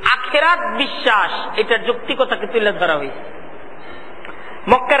এই আখিরাত বিশ্বাস এটার যৌক্তিকতাকে তুলে ধরা হয়েছে।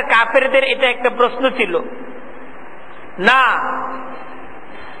 মক্কার কাফেরদের এটা একটা প্রশ্ন ছিল, না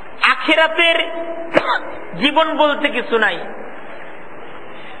আখিরাতের জীবন বলতে কিছু নাই,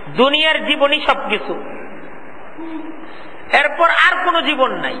 দুনিয়ার জীবনই সবকিছু, এরপর আর কোন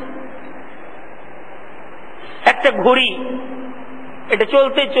জীবন নাই। একটা ঘড়ি এটা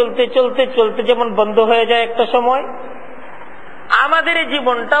চলতে চলতে চলতে চলতে যেমন বন্ধ হয়ে যায় একটা সময়, আমাদের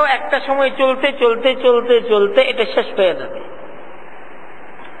জীবনটাও একটা সময় চলতে চলতে চলতে চলতে এটা শেষ হয়ে যাবে,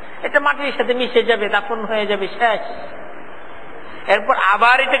 এটা মাটির সাথে মিশে যাবে, দাফন হয়ে যাবে, শেষ। এরপর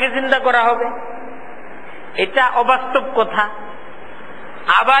আবার এটাকে জিন্দা করা হবে, এটা অবাস্তব কথা।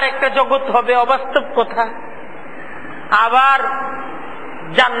 আবার একটা জগৎ হবে, অবাস্তব কথা। আবার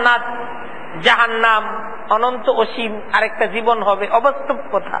জান্নাত জাহান্নাম অনন্ত অসীম আরেকটা জীবন হবে, অবাস্তব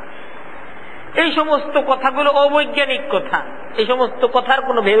কথা। এই সমস্ত কথাগুলো অবৈজ্ঞানিক কথা, এই সমস্ত কথার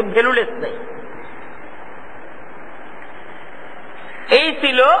কোনো ভ্যালুলেস নেই। এই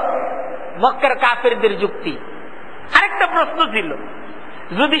ছিল মক্কার কাফেরদের যুক্তি। আরেকটা প্রশ্ন ছিল,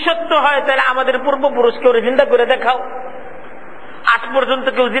 যদি সত্য হয় তাহলে আমাদের পূর্বপুরুষকে ওরা জিন্দা করে দেখাও, আজ পর্যন্ত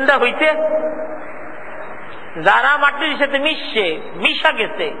কেউ জিন্দা হইতে? যারা মাটির সাথে মিশা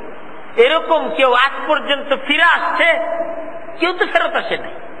গেছে এরকম কেউ আজ পর্যন্ত ফিরে আসছে? কেউ তো ফেরত আসে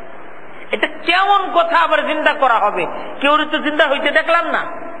নাই। এটা কেমন কথা আবার জিন্দা করা হবে? কেউ তো জিন্দা হইতে দেখলাম না।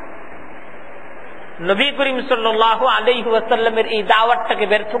 নবী করিম সাল্লাল্লাহু আলাইহি ওয়াসাল্লামের এই দাওয়াতটাকে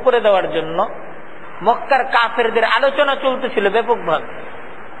ব্যর্থ করে দেওয়ার জন্য মক্কার কাফেরদের আলোচনা চলতেছিল ব্যাপকভাবে।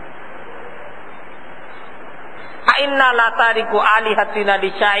 আইন্না লা তারিকু আলিহাতিনা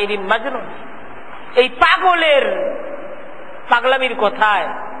লিশাইরিন মাজনুন, এই পাগলের পাগলামির কথায়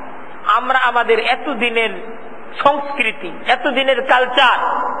আমরা আমাদের এতদিনের সংস্কৃতি, এতদিনের কালচার,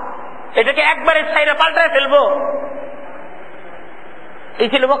 এটাকে একবারে ছাইরা পাল্টায় ফেলবো? এই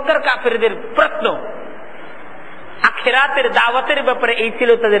ছিল মক্কার কাফেরদের প্রশ্ন। আখিরাতের দাওয়াতের ব্যাপারে এই ছিল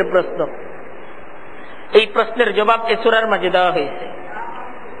তাদের প্রশ্ন। এই প্রশ্নের জবাব এ সূরার মাঝে দেওয়া হয়েছে।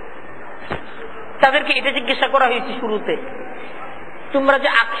 তাদেরকে এটা জিজ্ঞাসা করা হয়েছে শুরুতে, তোমরা যে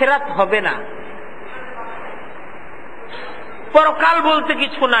আখিরাত হবে না, পরকাল বলতে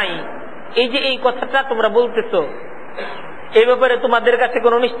কিছু নাই, এই যে এই কথাটা তোমরা বলতেছ, এই ব্যাপারে তোমাদের কাছে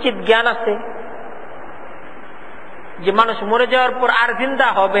কোনো নিশ্চিত জ্ঞান আছে যে মানুষ মরে যাওয়ার পর আর জিন্দা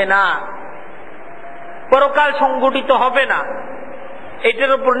হবে না, পরকাল সংগঠিত হবে না?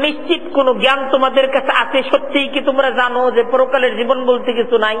 এটার উপর নিশ্চিত কোন জ্ঞান তোমাদের কাছে আছে? সত্যিই কি তোমরা জানো যে পরকালের জীবন বলতে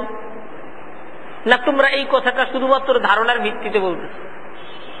কিছু নাই, না তোমরা এই কথাটা শুধুমাত্র ধারণার ভিত্তিতে বলতেছ?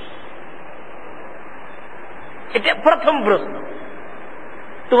 এটা প্রথম প্রশ্ন।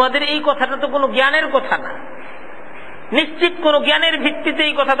 তোমাদের এই কথাটা তো কোনো জ্ঞানের কথা না, নিশ্চিত কোন জ্ঞানের ভিত্তিতে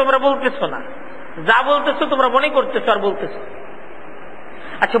এই কথা তোমরা বলতেছ না, যা বলতেছো তোমরা মনে করতেছো আর বলতেছো।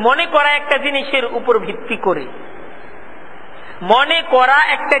 আচ্ছা, মনে করা একটা জিনিসের উপর ভিত্তি করে, মনে করা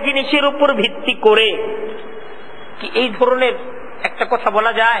একটা জিনিসের উপর ভিত্তি করে কি এই ধরনের একটা কথা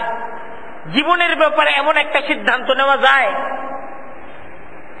বলা যায়? জীবনের ব্যাপারে এমন একটা সিদ্ধান্ত নেওয়া যায়?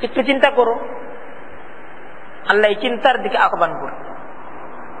 একটু চিন্তা করো। আল্লাহ এই চিন্তার দিকে আহ্বান করে।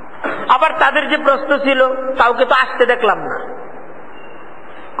 আবার তাদের যে প্রশ্ন ছিল, কাউকে তো আসতে দেখলাম না।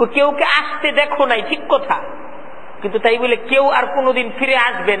 কেউকে আসতে দেখো নাই, ঠিক কথা, কিন্তু তাই বলে কেউ আর কোনোদিন ফিরে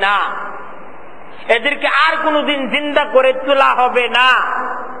আসবে না, এদেরকে আর কোনোদিন জিন্দা করে তোলা হবে না,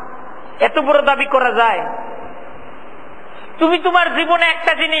 এত বড় দাবি করা যায়? তুমি তোমার জীবনে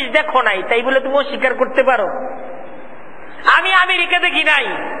একটা জিনিস দেখো নাই, তাই বলে তুমি অস্বীকার করতে পারো? আমি আমেরিকা দেখি নাই,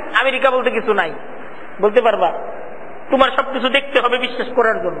 আমেরিকা বলতে কিছু নাই বলতে পারবা? তোমার সবকিছু দেখতে হবে বিশ্বাস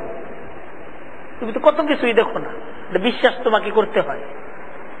করার জন্য। তুমি তো কত কিছুই দেখো না, বিশ্বাস তোমাকে করতে হয়।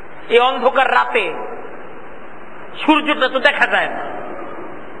 এই অন্ধকার রাতে সূর্যটা তো দেখা যায় না,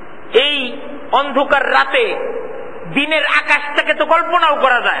 এই অন্ধকার রাতে দিনের আকাশটাকে তো কল্পনাও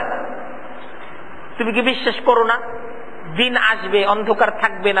করা যায় না। তুমি কি বিশ্বাস করো না দিন আসবে, অন্ধকার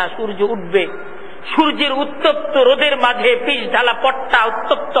থাকবে না, সূর্য উঠবে, সূর্যের উত্তপ্ত রোদের মাঝে পিচ ঢালা পট্টা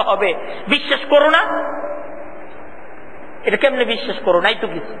উত্তপ্ত হবে? বিশ্বাস করো না? এটা কেমনে বিশ্বাস করো? নাই তো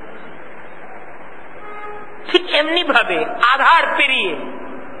কিছু। এমনি ভাবে আধার পেরিয়ে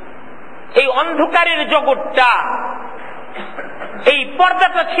এই অন্ধকারের জগৎটা, এই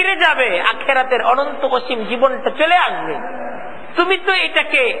পর্দাটা ছিঁড়ে যাবে, আখিরাতের অনন্ত অসীম জীবনটা চলে আসবে। তুমি তো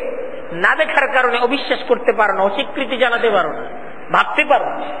এটাকে না দেখার কারণে অবিশ্বাস করতে পারো না, অস্বীকৃতি জানাতে পারো না, ভাবতে পারো,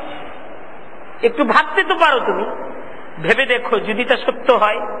 একটু ভাবতে তো পারো। তুমি ভেবে দেখো যদি তা সত্য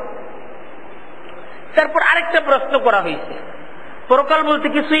হয়। তারপর আরেকটা প্রশ্ন করা হয়েছে, পরকাল বলতে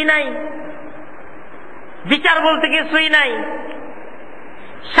কিছুই নাই, বিচার বলতে কিছুই নাই,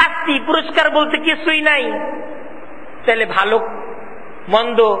 শাস্তি পুরস্কার বলতে কিছুই নাই, তাহলে ভালো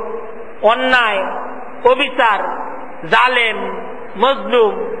মন্দ, অন্যায় অবিচার, জালেম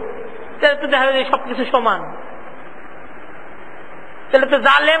মজলুম, তাহলে তো দেখা যায় সবকিছু সমান। তাহলে তো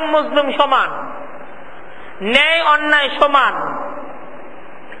জালেম মজলুম সমান, ন্যায় অন্যায় সমান,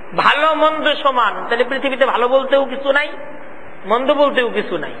 ভালো মন্দ সমান। তাহলে পৃথিবীতে ভালো বলতেও কিছু নাই, মন্দ বলতেও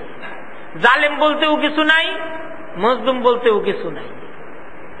কিছু নাই, জালেম বলতেও কিছু নাই, মজলুম বলতেও কিছু নাই।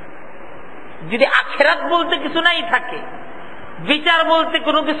 যদি আখিরাত বলতে কিছু নাই থাকে, বিচার বলতে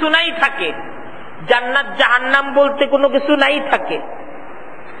কোনো কিছু নাই থাকে, জান্নাত জাহান্নাম বলতে কোনো কিছু নাই থাকে,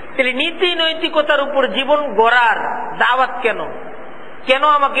 তাহলে নীতি নৈতিকতার উপর জীবন গড়ার দাওয়াত কেন? কেন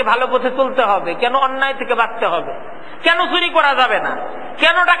আমাকে ভালো পথে চলতে হবে? কেন অন্যায় থেকে বাঁচতে হবে? কেন চুরি করা যাবে না?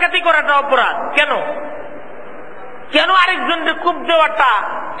 কেন ডাকাতি করাটা অপরাধ? কেন কেন আরেকজনকে কূপ দেওয়াটা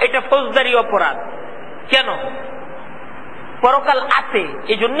এটা ফৌজদারি অপরাধ? কেন? পরকাল আছে,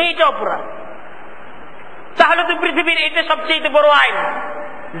 এই জন্যই এটা অপরাধ। তাহলে তো পৃথিবীর এটা সবচেয়ে বড় আইন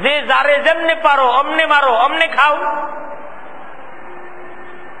যে যারে যেমনে পারো অমনে মারো, অমনে খাও।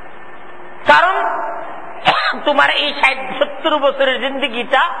 কারণ তোমার এই 60-70 বছরের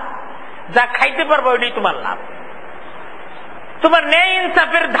জিন্দেগিটা যা খাইতে পারবো ওইটাই তোমার লাভ। তোমার ন্যায়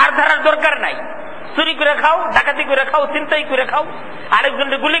ইনসাফের ধার ধারার দরকার নাই। চুরি করে খাও, ডাকাতি করে খাও, চিন্তাই করে খাও,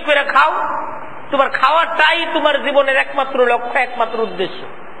 আরেকজনকে গুলি করে খাও। তোমার খাওয়াটাই তোমার জীবনের একমাত্র লক্ষ্য, একমাত্র উদ্দেশ্য।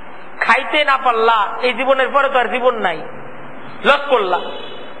 খাইতে না পারলা, এই জীবনের পরে তো আর জীবন নাই, লস করলা।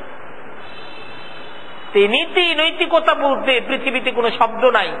 নীতি নৈতিকতা বলতে পৃথিবীতে কোনো শব্দ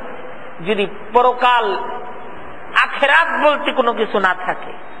নাই যদি পরকাল আখিরাত বলতে কোনো কিছু না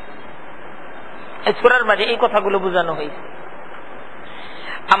থাকে। এই সূরার মাঝে এই কথাগুলো বোঝানো হয়েছে।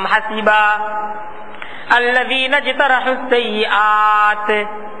 আম হাসিবা আল্লাযীনা ইজতারাহু সাইয়্যাত,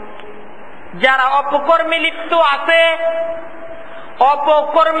 যারা অপকর্মে লিপ্ত আছে,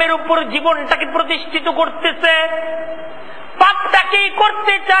 অপকর্মের উপর জীবনটাকে প্রতিষ্ঠিত করতেছে, পাপটাকেই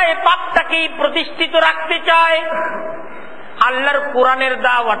করতে চায়, পাপটাকেই প্রতিষ্ঠিত রাখতে চায়। আল্লাহর কোরআনের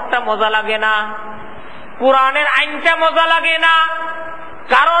দাওয়াতটা মজা লাগে না, কোরআনের আইনটা মজা লাগে না।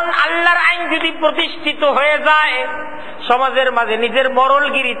 কারণ আল্লাহর আইন যদি প্রতিষ্ঠিত হয়ে যায়, সমাজের মাঝে নিজের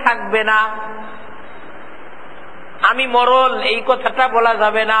মরলগিরি থাকবে না। আমি মরল এই কথাটা বলা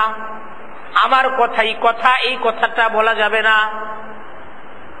যাবে না, আমার কথাই কথা এই কথাটা বলা যাবে না,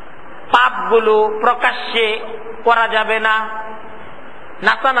 পাপগুলো প্রকাশ্যে করা যাবে না,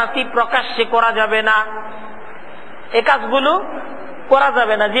 নাচানাচি প্রকাশ্যে করা যাবে না, এই কাজগুলো করা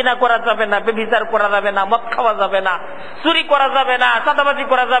যাবে না, জিনা করা যাবে না, ব্যভিচার করা যাবে না, মদ খাওয়া যাবে না, চুরি করা যাবে না, চাঁদাবাজি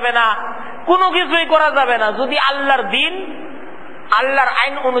করা যাবে না, কোনো কিছুই করা যাবে না। যদি আল্লাহর দিন, আল্লাহর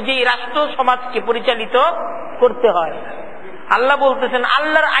আইন অনুযায়ী রাষ্ট্র সমাজকে পরিচালিত করতে হয়। আল্লাহ বলতেছেন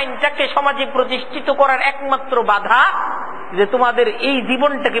আল্লাহর আইনটাকে সমাজে প্রতিষ্ঠিত করার একমাত্র বাধা যে তোমাদের এই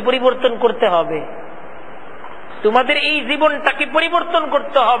জীবনটাকে পরিবর্তন করতে হবে, তোমাদের এই জীবনটাকে পরিবর্তন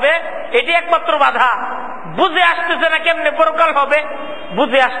করতে হবে, এটি একমাত্র বাধা। বুঝে আসতেছে না কেমনে পরকাল হবে,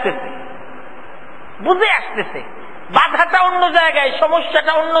 বুঝে আসতেছে, বুঝে আসতেছে। বাধাটা অন্য জায়গায়,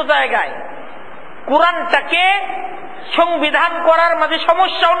 সমস্যাটা অন্য জায়গায়। কোরআনটাকে সংবিধান করার মাঝে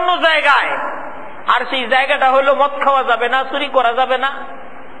সমস্যা অন্য জায়গায়, আর সেই জায়গাটা হলো মদ খাওয়া যাবে না, চুরি করা যাবে না,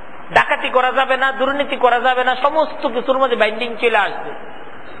 ডাকাতি করা যাবে না, দুর্নীতি করা যাবে না, সমস্ত কিছুর মধ্যে বাইন্ডিং চলে আসবে।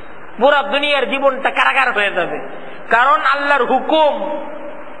 পুরা দুনিয়ার জীবনটা কারাগার হয়ে যাবে। কারণ আল্লাহর হুকুম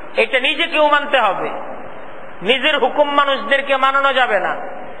এটা নিজেকেও মানতে হবে, নিজের হুকুম মানুষদেরকে মানানো যাবে না,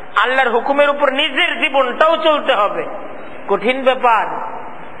 আল্লাহর হুকুমের উপর নিজের জীবনটাও চলতে হবে। কঠিন ব্যাপার।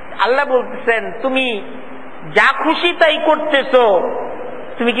 আল্লাহ বলতেছেন তুমি যা খুশি তাই করতেছো,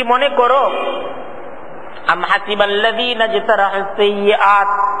 তুমি কি মনে করো আম হাসিবাল্লাযীনা ইজতারাহু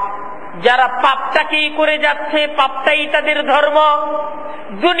সাইয়্যাত, যারা পাপটাকেই করে যাচ্ছে, পাপটাই তাদের ধর্ম,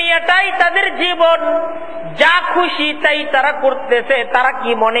 দুনিয়াটাই তাদের জীবন, যা খুশি তাই তারা করতেছে, তারা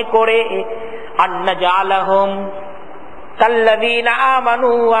কি মনে করে আন্না জালাহুম কাল্লাযীনা আমানু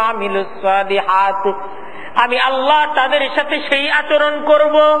ওয়া আমিলুস সালিহাত, আমি আল্লাহ তাদের সাথে সেই আচরণ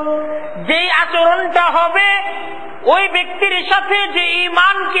করব যেই আচরণটা হবে ওই ব্যক্তির সাথে যে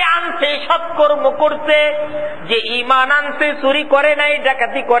ঈমানকে আনছে, সৎকর্ম করছে, যে ঈমান আনছে, চুরি করে নাই,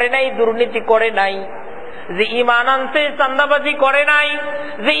 ডাকাতি করে নাই, দুর্নীতি করে নাই, যে ঈমান আনছে চাঁদাবাজি করে নাই,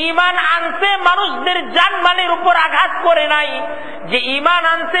 যে ঈমান আনছে মানুষদের জানমালের উপর আঘাত করে নাই, যে ঈমান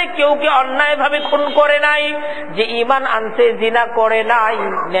আনছে কেউকে অন্যায় ভাবে খুন করে নাই, যে ঈমান আনছে জিনা করে নাই,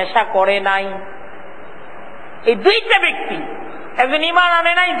 নেশা করে নাই। এই দুইটা ব্যক্তি, একজন ঈমান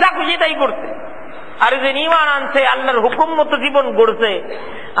আনে নাই, যা খুশি তাই করছে, আর একজন ঈমান আনছে আল্লাহর হুকুম মতো জীবন গড়ছে।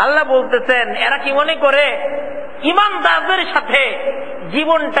 আল্লাহ বলতেছেন এরা কি মনে করে ঈমানদারদের সাথে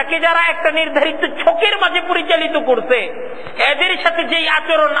জীবনটাকে যারা একটা নির্ধারিত ছকের মাঝে পরিচালিত করছে, এদের সাথে যেই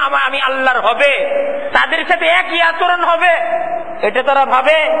আচরণ আমি আল্লাহর হবে তাদের সাথে একই আচরণ হবে, এটা তারা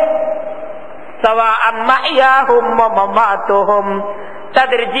ভাবে?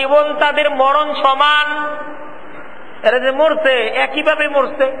 তাদের জীবন তাদের মরণ সমান। এরা যে মরছে একইভাবে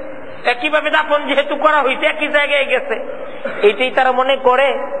মরছে, একইভাবে দাফন যেহেতু করা হয়েছে, একই জায়গায় গেছে, এটাই তারা মনে করে।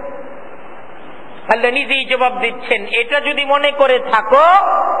 আল্লাহ নিজেই জবাব দিচ্ছেন, এটা যদি মনে করে থাকো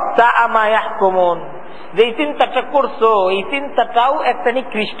তা আমায় আহকুমুন, যে চিন্তাটা করছো এই চিন্তাটাও একটা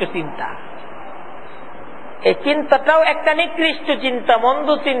নিকৃষ্ট চিন্তা, এই চিন্তাটাও একটা নিকৃষ্ট চিন্তা, মন্দ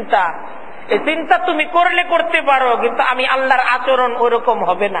চিন্তা। এই চিন্তা তুমি করলে করতে পারো, কিন্তু আমি আল্লাহর আচরণ ওরকম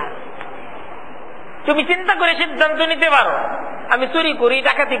হবে না। তুমি চিন্তা করে সিদ্ধান্ত নিতে পারো, আমি চুরি করি,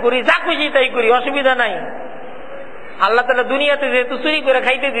 ডাকাতি করি, যা খুশি তাই করি, অসুবিধা নাই। আল্লাহ তাআলা দুনিয়াতে যেহেতু চুরি করে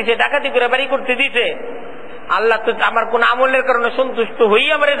খাইতে দিছে, ডাকাতি করে বাড়ি করতে দিছে, আল্লাহ তো আমার কোন আমলের কারণে সন্তুষ্ট হই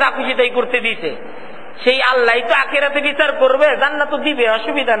আমার যা খুশি তাই করতে দিছে, সেই আল্লাহ তো আখিরাতে বিচার করবে, জান্নাত দিবে,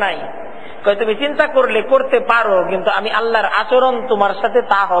 অসুবিধা নাই। তুমি চিন্তা করলে করতে পারো, কিন্তু আমি আল্লাহর আচরণ তোমার সাথে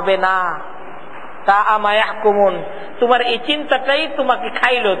তা হবে না। তা আমায় আহকুমুন, তোমার এই চিন্তাটাই তোমাকে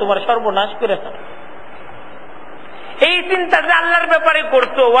খাইলো, তোমার সর্বনাশ করে ফেলো। এই চিন্তা যে আল্লাহর ব্যাপারে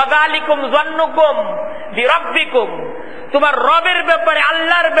করছো, ওয়াযালিকুম যান্নুকুম বিরাব্বিকুম, তোমার রবের ব্যাপারে,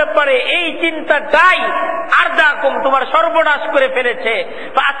 আল্লাহর ব্যাপারে এই চিন্তাটাই আরদাকুম, তোমার সর্বনাশ করে ফেলেছে।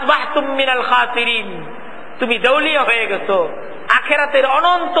 ফাসবাহতুম মিনাল খাসিরিন, তুমি দেউলিয়া হয়ে গেছো। আখিরাতের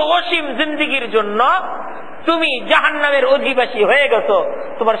অনন্ত অসীম জিন্দেগীর জন্য তুমি জাহান্নামের অধিবাসী হয়ে গেছো,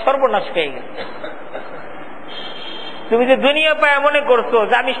 তোমার সর্বনাশ হয়ে গেছে। তুমি যে দুনিয়া পায় মনে করছো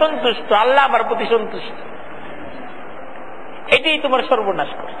যে আমি সন্তুষ্ট, আল্লাহ আমার প্রতি সন্তুষ্ট, এটাই তোমার সর্বনাশ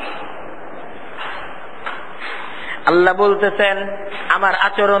করে। আল্লাহ বলতেছেন আমার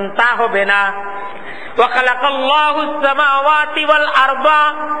আচরণ তা হবে না। ওয়াখালাকাল্লাহুস সামাওয়াতি ওয়াল আরদা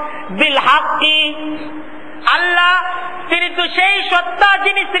বিল হাক্কি, আল্লাহ তিনি তো সেই সত্তা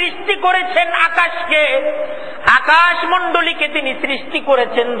যিনি সৃষ্টি করেছেন আকাশকে, আকাশ মণ্ডলীকে তিনি সৃষ্টি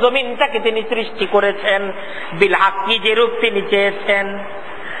করেছেন, জমিনটাকে তিনি সৃষ্টি করেছেন বিল হাক্কি, যে রূপ তিনি চেয়েছেন,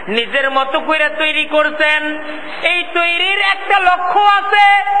 নিজের মতো করে তৈরি করছেন। এই তৈরির একটা লক্ষ্য আছে,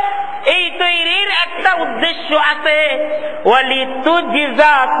 এই তৈরির একটা উদ্দেশ্য আছে।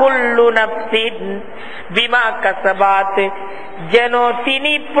 ওয়ালিতুজজা কুল্লু নাফসিন বিমা কাসাবাত, যেন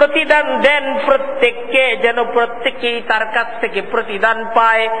তিনি প্রতিদান দেন প্রত্যেককে, যেন প্রত্যেকেই তার কাছ থেকে প্রতিদান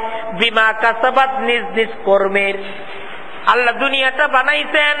পায়, বিমা কাসাবাত, নিজ নিজ কর্মের। আল্লাহ দুনিয়াটা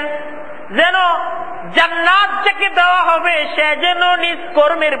বানাইছেন যেন জান্নাত যাকে দেওয়া হবে সে যেন নিজ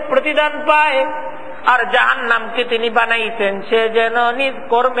কর্মের প্রতিদান পায়, আর জাহান্নামকে তিনি বানাইছেন সে যেন নিজ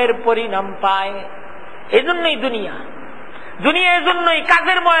কর্মের পরিণাম পায়। এজন্যই দুনিয়া, দুনিয়া এজন্যই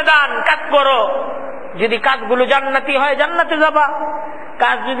কাজের ময়দান। কাজ করো, যদি কাজগুলো জান্নাতি হয় জান্নাতে যাবা,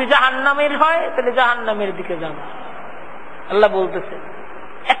 কাজ যদি জাহান্নামের হয় তাহলে জাহান্নামের দিকে যাবা। আল্লাহ বলতেছে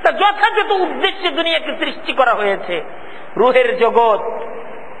একটা যথাযথ উদ্দেশ্যে দুনিয়াকে সৃষ্টি করা হয়েছে। রুহের জগৎ,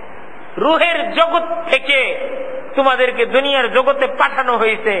 রুহের জগৎ থেকে তোমাদেরকে দুনিয়ার জগতে পাঠানো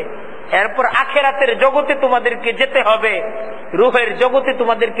হয়েছে, এরপর আখিরাতের জগতে তোমাদেরকে যেতে হবে। রুহের জগতে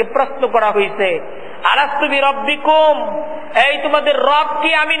তোমাদেরকে প্রশ্ন করা হয়েছে, আলাস্তু বিরাব্বিকুম, এই তোমাদের রব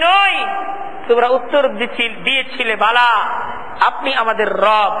কি আমি নই? তোমরা উত্তর দিয়েছিলে বালা, আপনি আমাদের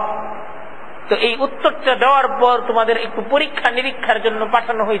রব। তো এই উত্তরটা দেওয়ার পর তোমাদের একটু পরীক্ষা নিরীক্ষার জন্য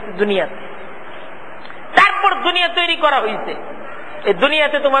পাঠানো হয়েছে দুনিয়াতে, তারপর দুনিয়া তৈরি করা হয়েছে। এই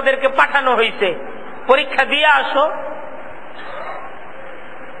দুনিয়াতে তোমাদেরকে পাঠানো হয়েছে, পরীক্ষা দিয়ে আসো।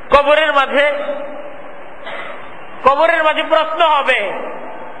 কবরের মাঝে প্রশ্ন হবে,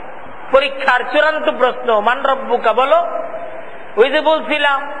 পরীক্ষার চূড়ান্ত প্রশ্ন, মান রব্বুকা, বলো। ওই যে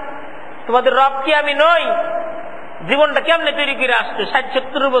বলছিলাম তোমাদের রব কি আমি নই, জীবনটা কেমনে তৈরি করে আসছো,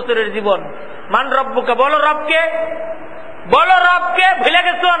 60-70 বছরের জীবন। মান রব্বুকা, বলো রবকে, বলো রবকে, ভুলে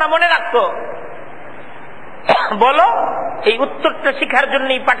গেছো না মনে রাখছো, বলো। এই উত্তরটা শিখার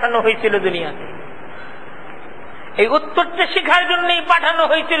জন্যই পাঠানো হয়েছিল দুনিয়াতে, এই উত্তরটা শিখার জন্যই পাঠানো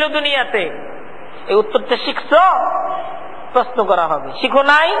হয়েছিল দুনিয়াতে। এই উত্তরটা শিখছো, প্রশ্ন করা হবে। শিখো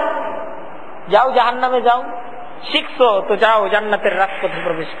নাই, যাও জাহান্নামে যাও। শিখছো তো যাও জান্নাতের রাজপথে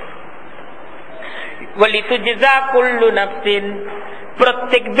প্রবেশ করো। ওয়ালিতুজজা কুল্লু নাফসিন,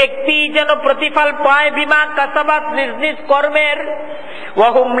 প্রত্যেক ব্যক্তি যেন প্রতিফল পায় বিমা কাসাবাত, নিজ নিজ কর্মের।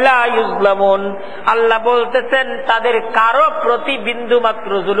 ওয়াহুম লা ইউজলামুন, আল্লাহ বলতেছেন তাদের কারো প্রতি বিন্দু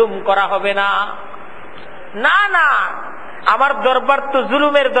মাত্র জুলুম করা হবে না। না না, আমার দরবার তো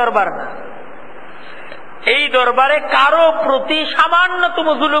জুলুমের দরবার না। এই দরবারে কারো প্রতি সামান্যতম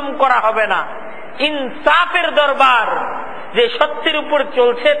জুলুম করা হবে না। ইনসাফের দরবার। যে সত্যের উপর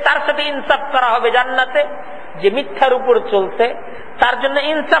চলছে তার সাথে ইনসাফ করা হবে জান্নাতে, যে মিথ্যার উপর চলছে তার জন্য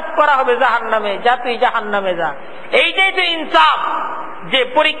ইনসাফ করা হবে জাহান্নামে। যা তুই জাহান্নামে যা। এইটাই তো ইনসাফ। যে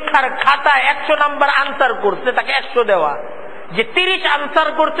পরীক্ষার খাতায় 100 নাম্বার আনসার করছে তাকে 100 দেওয়া, যে 30 আনসার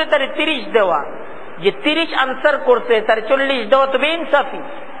করছে তার 30 দেওয়া, যে 30 আনসার করছে তার 40 দেওয়া তো বেইনসাফি।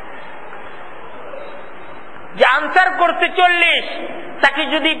 যে আনসার করছে 40 তাকে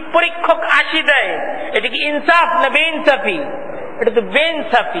যদি পরীক্ষক 80 দেয়, এটা কি ইনসাফ না বেইনসাফি? এটা তো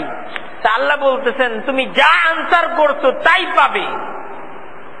বেইনসাফি। তা আল্লাহ বলতেছেন তুমি যা আনসার করছো তাই পাবে।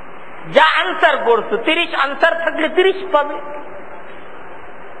 যা আনসার করছো, 30 আনসার থাকলে 30 পাবে।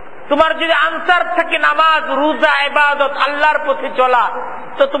 তোমার যদি আনসার থাকে নামাজ, রোজা, ইবাদত, আল্লাহর পথে চলা,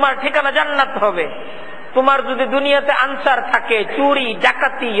 তো তোমার ঠিকানা জান্নাত হবে। তোমার যদি দুনিয়াতে আনসার থাকে চুরি,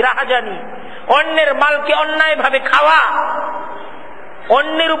 ডাকাতি, রাহাজানি, অন্যের মালকে অন্যায় ভাবে খাওয়া,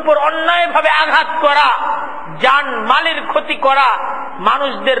 অন্যের উপর অন্যায় ভাবে আঘাত করা, জান মালের ক্ষতি করা,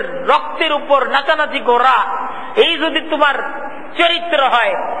 মানুষদের রক্তের উপর নাচানাচি করা, এই যদি তোমার চরিত্র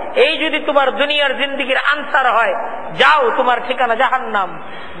হয়, এই যদি তোমার দুনিয়ার জিন্দেগির আনসার হয়, যাও, তোমার ঠিকানা জাহান্নাম।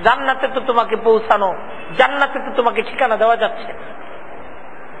 জান্নাতে তো তোমাকে পৌঁছানো, জান্নাতে তো তোমাকে ঠিকানা দেওয়া যাচ্ছে।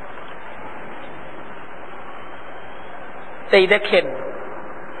 তাই দেখেন,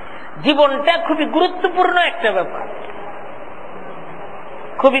 জীবনটা খুবই গুরুত্বপূর্ণ একটা ব্যাপার,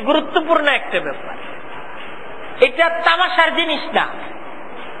 খুবই গুরুত্বপূর্ণ একটা ব্যাপার। এটা তামাশার জিনিস না,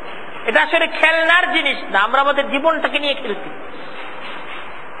 এটা আসলে খেলনার জিনিস না। আমরা আমাদের জীবনটাকে নিয়ে খেলছি।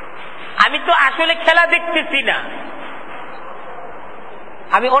 আমি তো আসলে খেলা দেখতেছি না,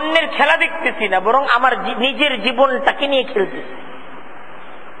 আমি অন্যের খেলা দেখতেছি না, বরং আমার নিজের জীবনটাকে নিয়ে খেলতেছি।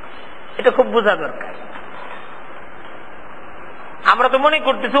 এটা খুব বোঝা দরকার। আমরা তো মনে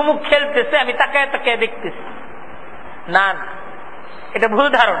করতেছি অমুক খেলতেছে, আমি তাকায় তাকায় দেখতেছি। না না, এটা ভুল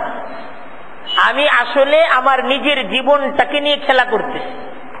ধারণা। আমি আসলে আমার নিজের জীবনটাকে নিয়ে খেলা করতেছি।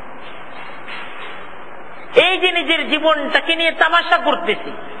 এই যে নিজের জীবনটাকে নিয়ে তামাশা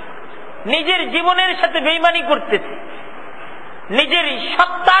করতেছি, নিজের জীবনের সাথে বেইমানি করতেছি, নিজের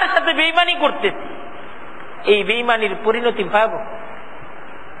সত্তার সাথে বেইমানি করতেছি, এই বেইমানির পরিণতি ভয়াবহ।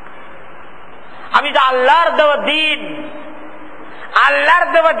 আমি যে আল্লাহর দেওয়া দিন, আল্লাহর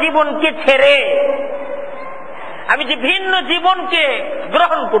দেওয়া জীবনকে ছেড়ে আমি যে ভিন্ন জীবনকে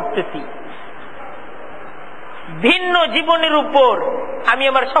গ্রহণ করতেছি, ভিন্ন জীবনের উপর আমি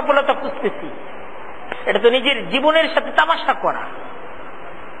আমার সফলতা খুঁজতেছি, এটা তো নিজের জীবনের সাথে তামাশা করা।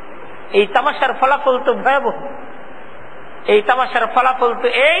 এই তামাশার ফলাফল তো ভয়াবহ। এই তামাশার ফলাফল তো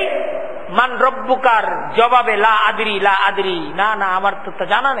এই, মান রব্বুকার জবাবে লা আদরি লা আদরি, না না আমার তো তা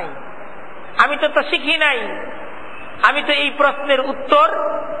জানা নেই, আমি তো তা শিখি নাই, আমি তো এই প্রশ্নের উত্তর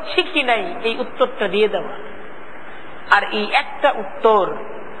শিখি নাই, এই উত্তরটা দিয়ে দেওয়া। আর এই একটা উত্তর,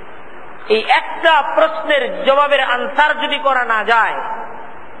 এই একটা প্রশ্নের জবাবের আনসার যদি করা না যায়,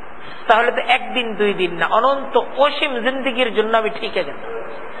 তাহলে তো একদিন দুই দিন না, অনন্ত অসীম জিন্দেগির জন্য আমি ঠিকে গেলাম।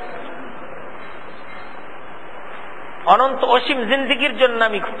 অনন্ত অসীম জিন্দেগির জন্য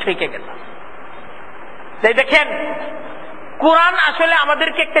আমি ঠিকে গেলাম। তাই দেখেন, কোরআন আসলে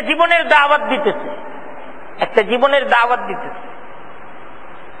আমাদেরকে একটা জীবনের দাওয়াত দিতেছে, একটা জীবনের দাওয়াত দিতেছে।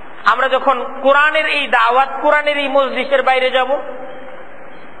 আমরা যখন কোরআনের এই দাওয়াত, কোরআনের এই মজলিসের বাইরে যাব,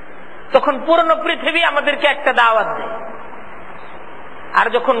 তখন পুরনো পৃথিবী আমাদেরকে একটা দাওয়াত দেয়। আর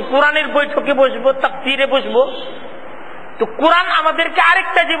যখন কোরআনের বৈঠকে বসবো, তাফসীরে বসবো, তো কোরআন আমাদেরকে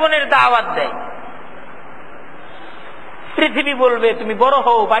আরেকটা জীবনের দাওয়াত দেয়। পৃথিবী বলবে তুমি বড়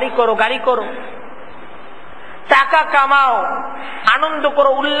হও, বাড়ি করো, গাড়ি করো, টাকা কামাও, আনন্দ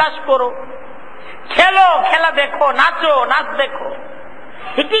করো, উল্লাস করো, খেলো, খেলা দেখো, নাচো, নাচ দেখো,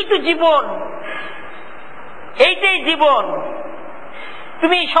 এটাই তো জীবন, এইটাই জীবন।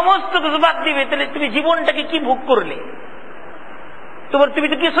 তুমি সমস্ত কিছু বাদ দিবে, তাহলে তুমি জীবনটাকে কি ভোগ করলে? তুমি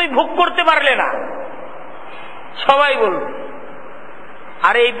তো কিছুই ভোগ করতে পারলে না। সবাই বলবে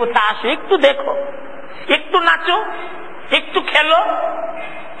আরে এই পথে আসো, একটু দেখো, একটু নাচো, একটু খেলো,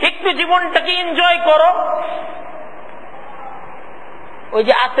 একটু জীবনটাকে এনজয় করো। ওই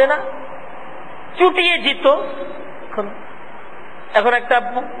যে আছে না, চুটিয়ে জিত। এখন একটা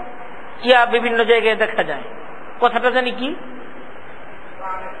বিভিন্ন জায়গায় দেখা যায়, কথাটা জানি কি,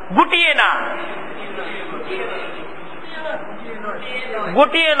 গুটিয়ে না,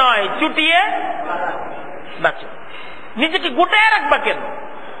 গুটিয়ে নয়, চুটিয়ে বাঁচো। নিজেকে গুটায় রাখবা কেন?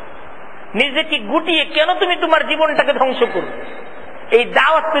 নিজেকে গুটিয়ে কেন তুমি তোমার জীবনটাকে ধ্বংস করবে? এই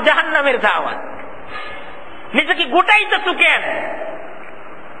দাওয়াত তো জাহান্নামের দাওয়াত। নিজেকে গুটাইতেছ কেন?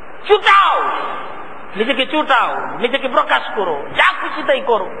 চুটাও, নিজেকে চুটাও, নিজেকে প্রকাশ করো, যা খুশি তাই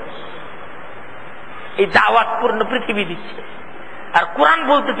করো। এই দাওয়াত পূর্ণ পৃথিবী দিচ্ছে। আর কোরআন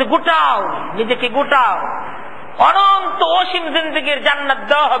বলতেছে গুটাও, নিজেকে গুটাও। অনন্ত অসীম জিন্দেগির জান্নাত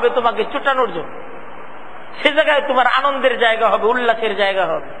দেওয়া হবে তোমাকে চুটানোর জন্য। সে জায়গায় তোমার আনন্দের জায়গা হবে, উল্লাসের জায়গা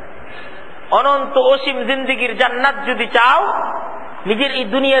হবে। অনন্ত অসীম জিন্দেগির জান্নাত যদি চাও, নিজের এই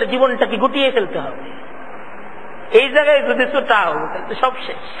দুনিয়ার জীবনটাকে গুটিয়ে ফেলতে হবে। এই জায়গায় যদি চুটাও তাহলে সব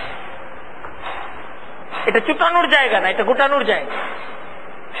শেষ। এটা চুটানোর জায়গা না, এটা গুটানোর জায়গা।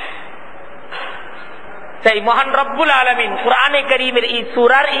 তাই মহান রব্বুল আলামিন কুরআনে কারীমের এই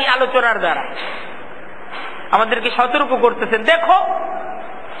সূরার এই আলোচনার দ্বারা আমাদেরকে সতর্ক করতেছেন, দেখো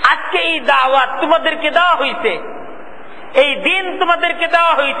আজকে এই দাওয়াত তোমাদেরকে দেওয়া হয়েছে, এই দিন তোমাদেরকে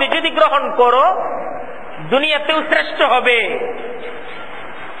দেওয়া হয়েছে, যদি গ্রহণ করো দুনিয়াতেও শ্রেষ্ঠ হবে,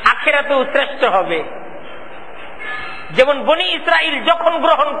 আখিরাতেও শ্রেষ্ঠ হবে। যেমন বনি ইসরাইল যখন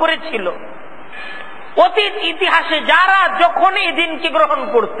গ্রহণ করেছিল, অতীত ইতিহাসে যারা যখন এই দিনকে গ্রহণ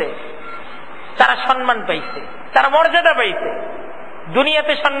করতে তারা সম্মান পাইছে, তারা মর্যাদা পাইছে,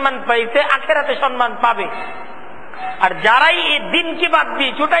 দুনিয়াতে সম্মান পাইছে, আখিরাতে সম্মান পাবে। আর যারাই এই দিনকে বাদ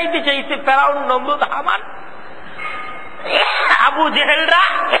দিয়ে ছুটাইতে চাইছে, ফেরাউন, নমরুদ, হামান, আবু জেহেলরা,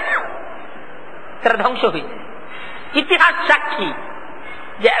 তারা ধ্বংস হয়েছে। ইতিহাস সাক্ষী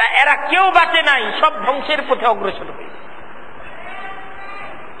যে এরা কেউ বাঁচে নাই, সব ধ্বংসের পথে অগ্রসর হয়েছে।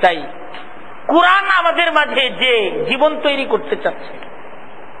 তাই কুরআন আমাদের মাঝে যে জীবন তৈরি করতে চাচ্ছে,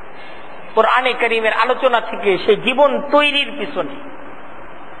 কুরআনে কারীমের আলোচনা থেকে সেই জীবন তৈরির পিছনে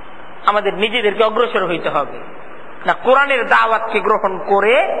আমাদের নিজেদেরকে অগ্রসর হইতে হবে। না কোরআনের দাওয়াতকে গ্রহণ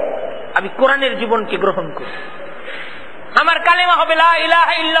করে আমি কোরআনের জীবনকে গ্রহণ করি। আমার কালেমা হবে লা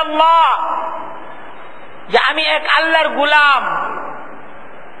ইলাহা ইল্লাল্লাহ, যে আমি এক আল্লাহর গোলাম।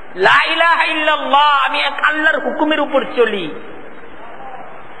 লা ইলাহা ইল্লাল্লাহ, আমি এক আল্লাহর হুকুমের উপর চলি।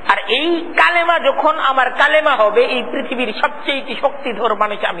 আর এই কালেমা যখন আমার কালেমা হবে, এই পৃথিবীর সবচেয়ে শক্তিধর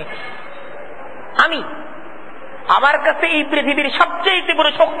মানুষ আমি আমার কাছে এই পৃথিবীর সবচেয়ে বড়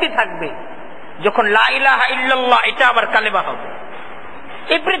শক্তি থাকবে যখন লা ইলাহা ইল্লাল্লাহ এটা আমার কালেমা হবে।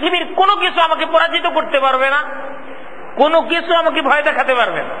 এই পৃথিবীর কোনো কিছু আমাকে পরাজিত করতে পারবে না, কোনো কিছু আমাকে ভয় দেখাতে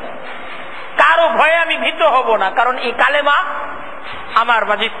পারবে না, কারো ভয়ে আমি ভীত হব না, কারণ এই কালেমা আমার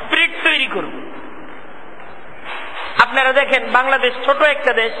মাঝে স্পিরিট তৈরি করবে। আপনারা দেখেন বাংলাদেশ ছোট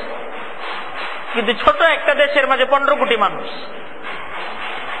একটা দেশ, কিন্তু ছোট একটা দেশের মাঝে 15 কোটি মানুষ।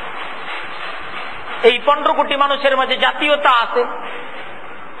 এই 15 কোটি মানুষের মাঝে জাতীয়তা আছে,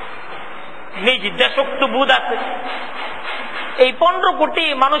 নিজ দেশত্ববোধ আছে। এই 15 কোটি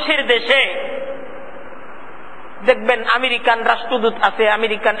মানুষের দেশে দেখবেন আমেরিকান রাষ্ট্রদূত আছে,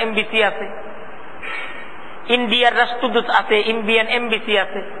 আমেরিকান এমবিসি আছে, ইন্ডিয়ার রাষ্ট্রদূত আছে, ইন্ডিয়ান এমবিসি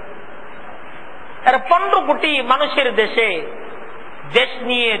আছে। আর 15 কোটি মানুষের দেশে দেশ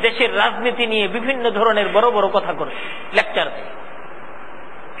নিয়ে, দেশের রাজনীতি নিয়ে বিভিন্ন ধরনের বড় বড় কথা করে লেকচার দেয়।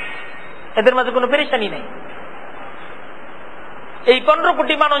 এদের মাঝে কোনো পেরেশানি নেই। এই 15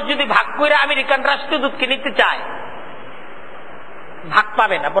 কোটি মানুষ যদি ভাগ করে আমেরিকান রাষ্ট্রদূতকে নিতে চায়, ভাগ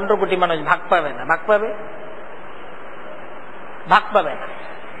পাবে না। 15 কোটি মানুষ ভাগ পাবে না। ভাগ পাবে না।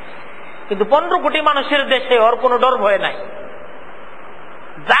 কিন্তু 15 কোটি মানুষের দেশে ওর কোনো ডর ভয় নাই,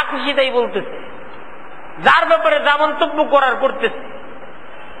 যা খুশি তাই বলতেছে, যার ব্যাপারে যা মন্তব্য করার করতেছে।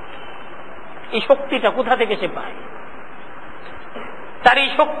 এই শক্তিটা কোথা থেকে সে পায়? তার এই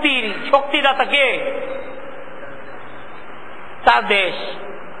শক্তিদাতা কে? তার দেশ।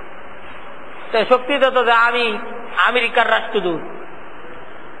 তাই শক্তিদাতা যে আমি আমেরিকার রাষ্ট্রদূত।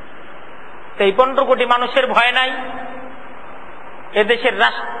 এই 15 কোটি মানুষের ভয় নাই, এদেশের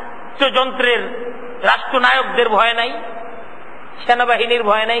রাষ্ট্রযন্ত্রের রাষ্ট্রনায়কদের ভয় নাই, সেনাবাহিনীর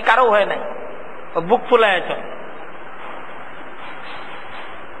ভয় নাই, কারো ভয় নাই। বুক ফুলায় চলে।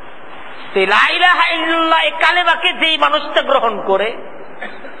 লা ইলাহা ইল্লাল্লাহ এই কালেমাকে যেই মানুষটা গ্রহণ করে,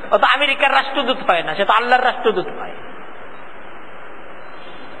 ও তো আমেরিকার রাষ্ট্রদূত হয় না, সে তো আল্লাহর রাষ্ট্রদূত হয়।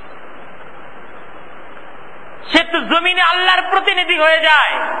 সে তো জমিনে আল্লাহর প্রতিনিধি হয়ে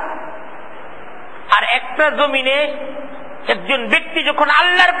যায়। আর একটা জমিনে একজন ব্যক্তি যখন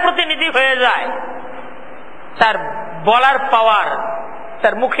আল্লাহর প্রতিনিধি হয়ে যায়, তার বলার পাওয়ার,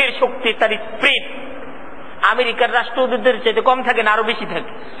 তার মুখের শক্তি, তার স্পিরিট আমেরিকার রাষ্ট্রদূতদের চাইতে কম থাকে না, আরো বেশি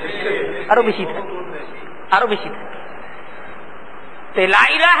থাকে। লা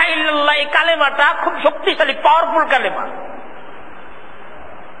ইলাহা ইল্লাল্লাহ এই কালেমাটা খুব শক্তিশালী, পাওয়ারফুল কালেমা।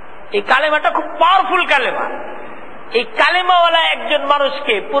 এই কালেমাটা খুব পাওয়ারফুল কালেমা। এই কালেমাওয়ালা একজন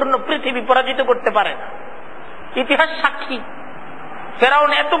মানুষকে পূর্ণ পৃথিবী পরাজিত করতে পারে না। ইতিহাস সাক্ষী।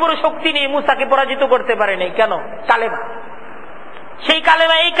 ফেরাউন এত বড় শক্তি নিয়ে মুসাকে পরাজিত করতে পারে নাই, কেন? কালেমা। সেই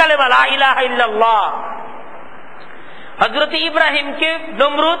কালেমা এই কালেমা, লা ইলাহা ইল্লাল্লাহ। হযরত ইব্রাহিমকে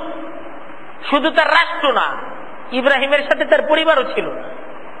নমরুদ শুধু তার রাষ্ট্র না, ইব্রাহিমের সাথে তার পরিবারও ছিল।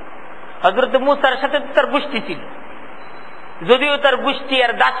 হযরত মুসার সাথে তার গোষ্ঠী ছিল, যদিও তার গোষ্ঠী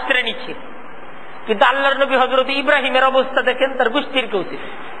আর দাস শ্রেণী ছিল, কিন্তু আল্লাহর নবী হযরত ইব্রাহিমের অবস্থা দেখেন, তার গোষ্ঠীর কেউ ছিল।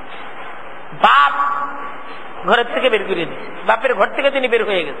 বাপ ঘরের থেকে বের করে দিয়েছে, বাপের ঘর থেকে তিনি বের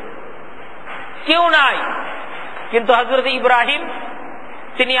হয়ে গেছেন, কেউ নাই। কিন্তু হযরত ইব্রাহিম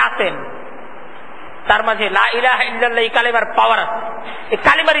তিনি আছেন, তার মাঝে লা ইলাহা ইল্লাল্লাহ এই কালেমার পাওয়ার আছে, এই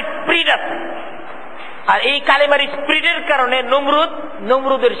কালেমার স্পিরিট আছে। আর এই কালেমার স্পিরিটের কারণে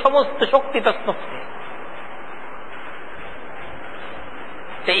নমরুদের সমস্ত শক্তি তছনছ।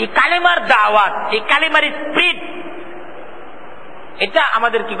 এই কালেমার দাওয়াত, এই কালেমার স্পিরিট, এটা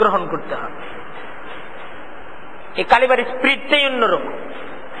আমাদেরকে গ্রহণ করতে হবে। এই কালেমার স্পিরিটটাই অন্যরকম।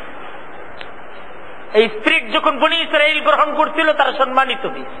 এই স্পিরিট যখন বনী ইসরাইল গ্রহণ করছিল, তারা সম্মানিত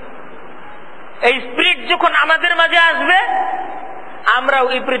হয়েছে। এই স্পিরিট যখন আমাদের মাঝে আসবে, আমরাও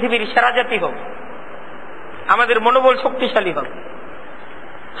এই পৃথিবীর সেরা জাতি হব, আমাদের মনোবল শক্তিশালী হবে।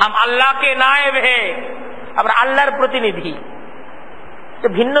 হাম আল্লাহকে নায়েব হে, আমরা আল্লাহর প্রতিনিধি।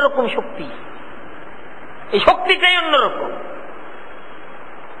 ভিন্ন রকম শক্তি, এই শক্তিটাই অন্যরকম।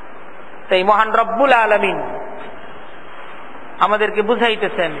 তাই মহান রব্বুল আলামিন আমাদেরকে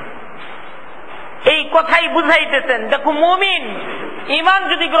বুঝাইতেছেন, এই কথাই বুঝাইতেছেন, দেখো মুমিন, ঈমান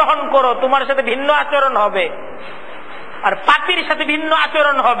যদি গ্রহণ করো তোমার সাথে ভিন্ন আচরণ হবে, আর পাপীর সাথে ভিন্ন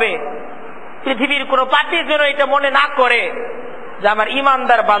আচরণ হবে। পৃথিবীর কোন পাপী যেন এটা মনে না করে যে আমার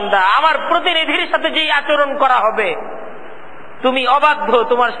ঈমানদার বান্দা, আমার প্রতিনিধির সাথে যেই আচরণ করা হবে তুমি অবাধ্য,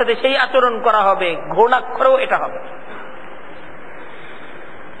 তোমার সাথে সেই আচরণ করা হবে, ঘৃণাক্ষরেও এটা হবে।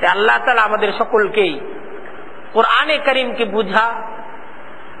 আল্লাহ তাআলা আমাদের সকলকেই কোরআনে কারীমকে বুঝা,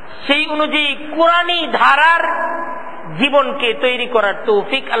 সেই অনুযায়ী কোরআনী ধারার জীবনকে তৈরি করার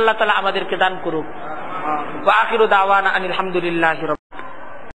তৌফিক আল্লাহ তাআলা আমাদেরকে দান করুক। ওয়া আখিরু দাওয়ানা আনিল হামদুলিল্লাহি।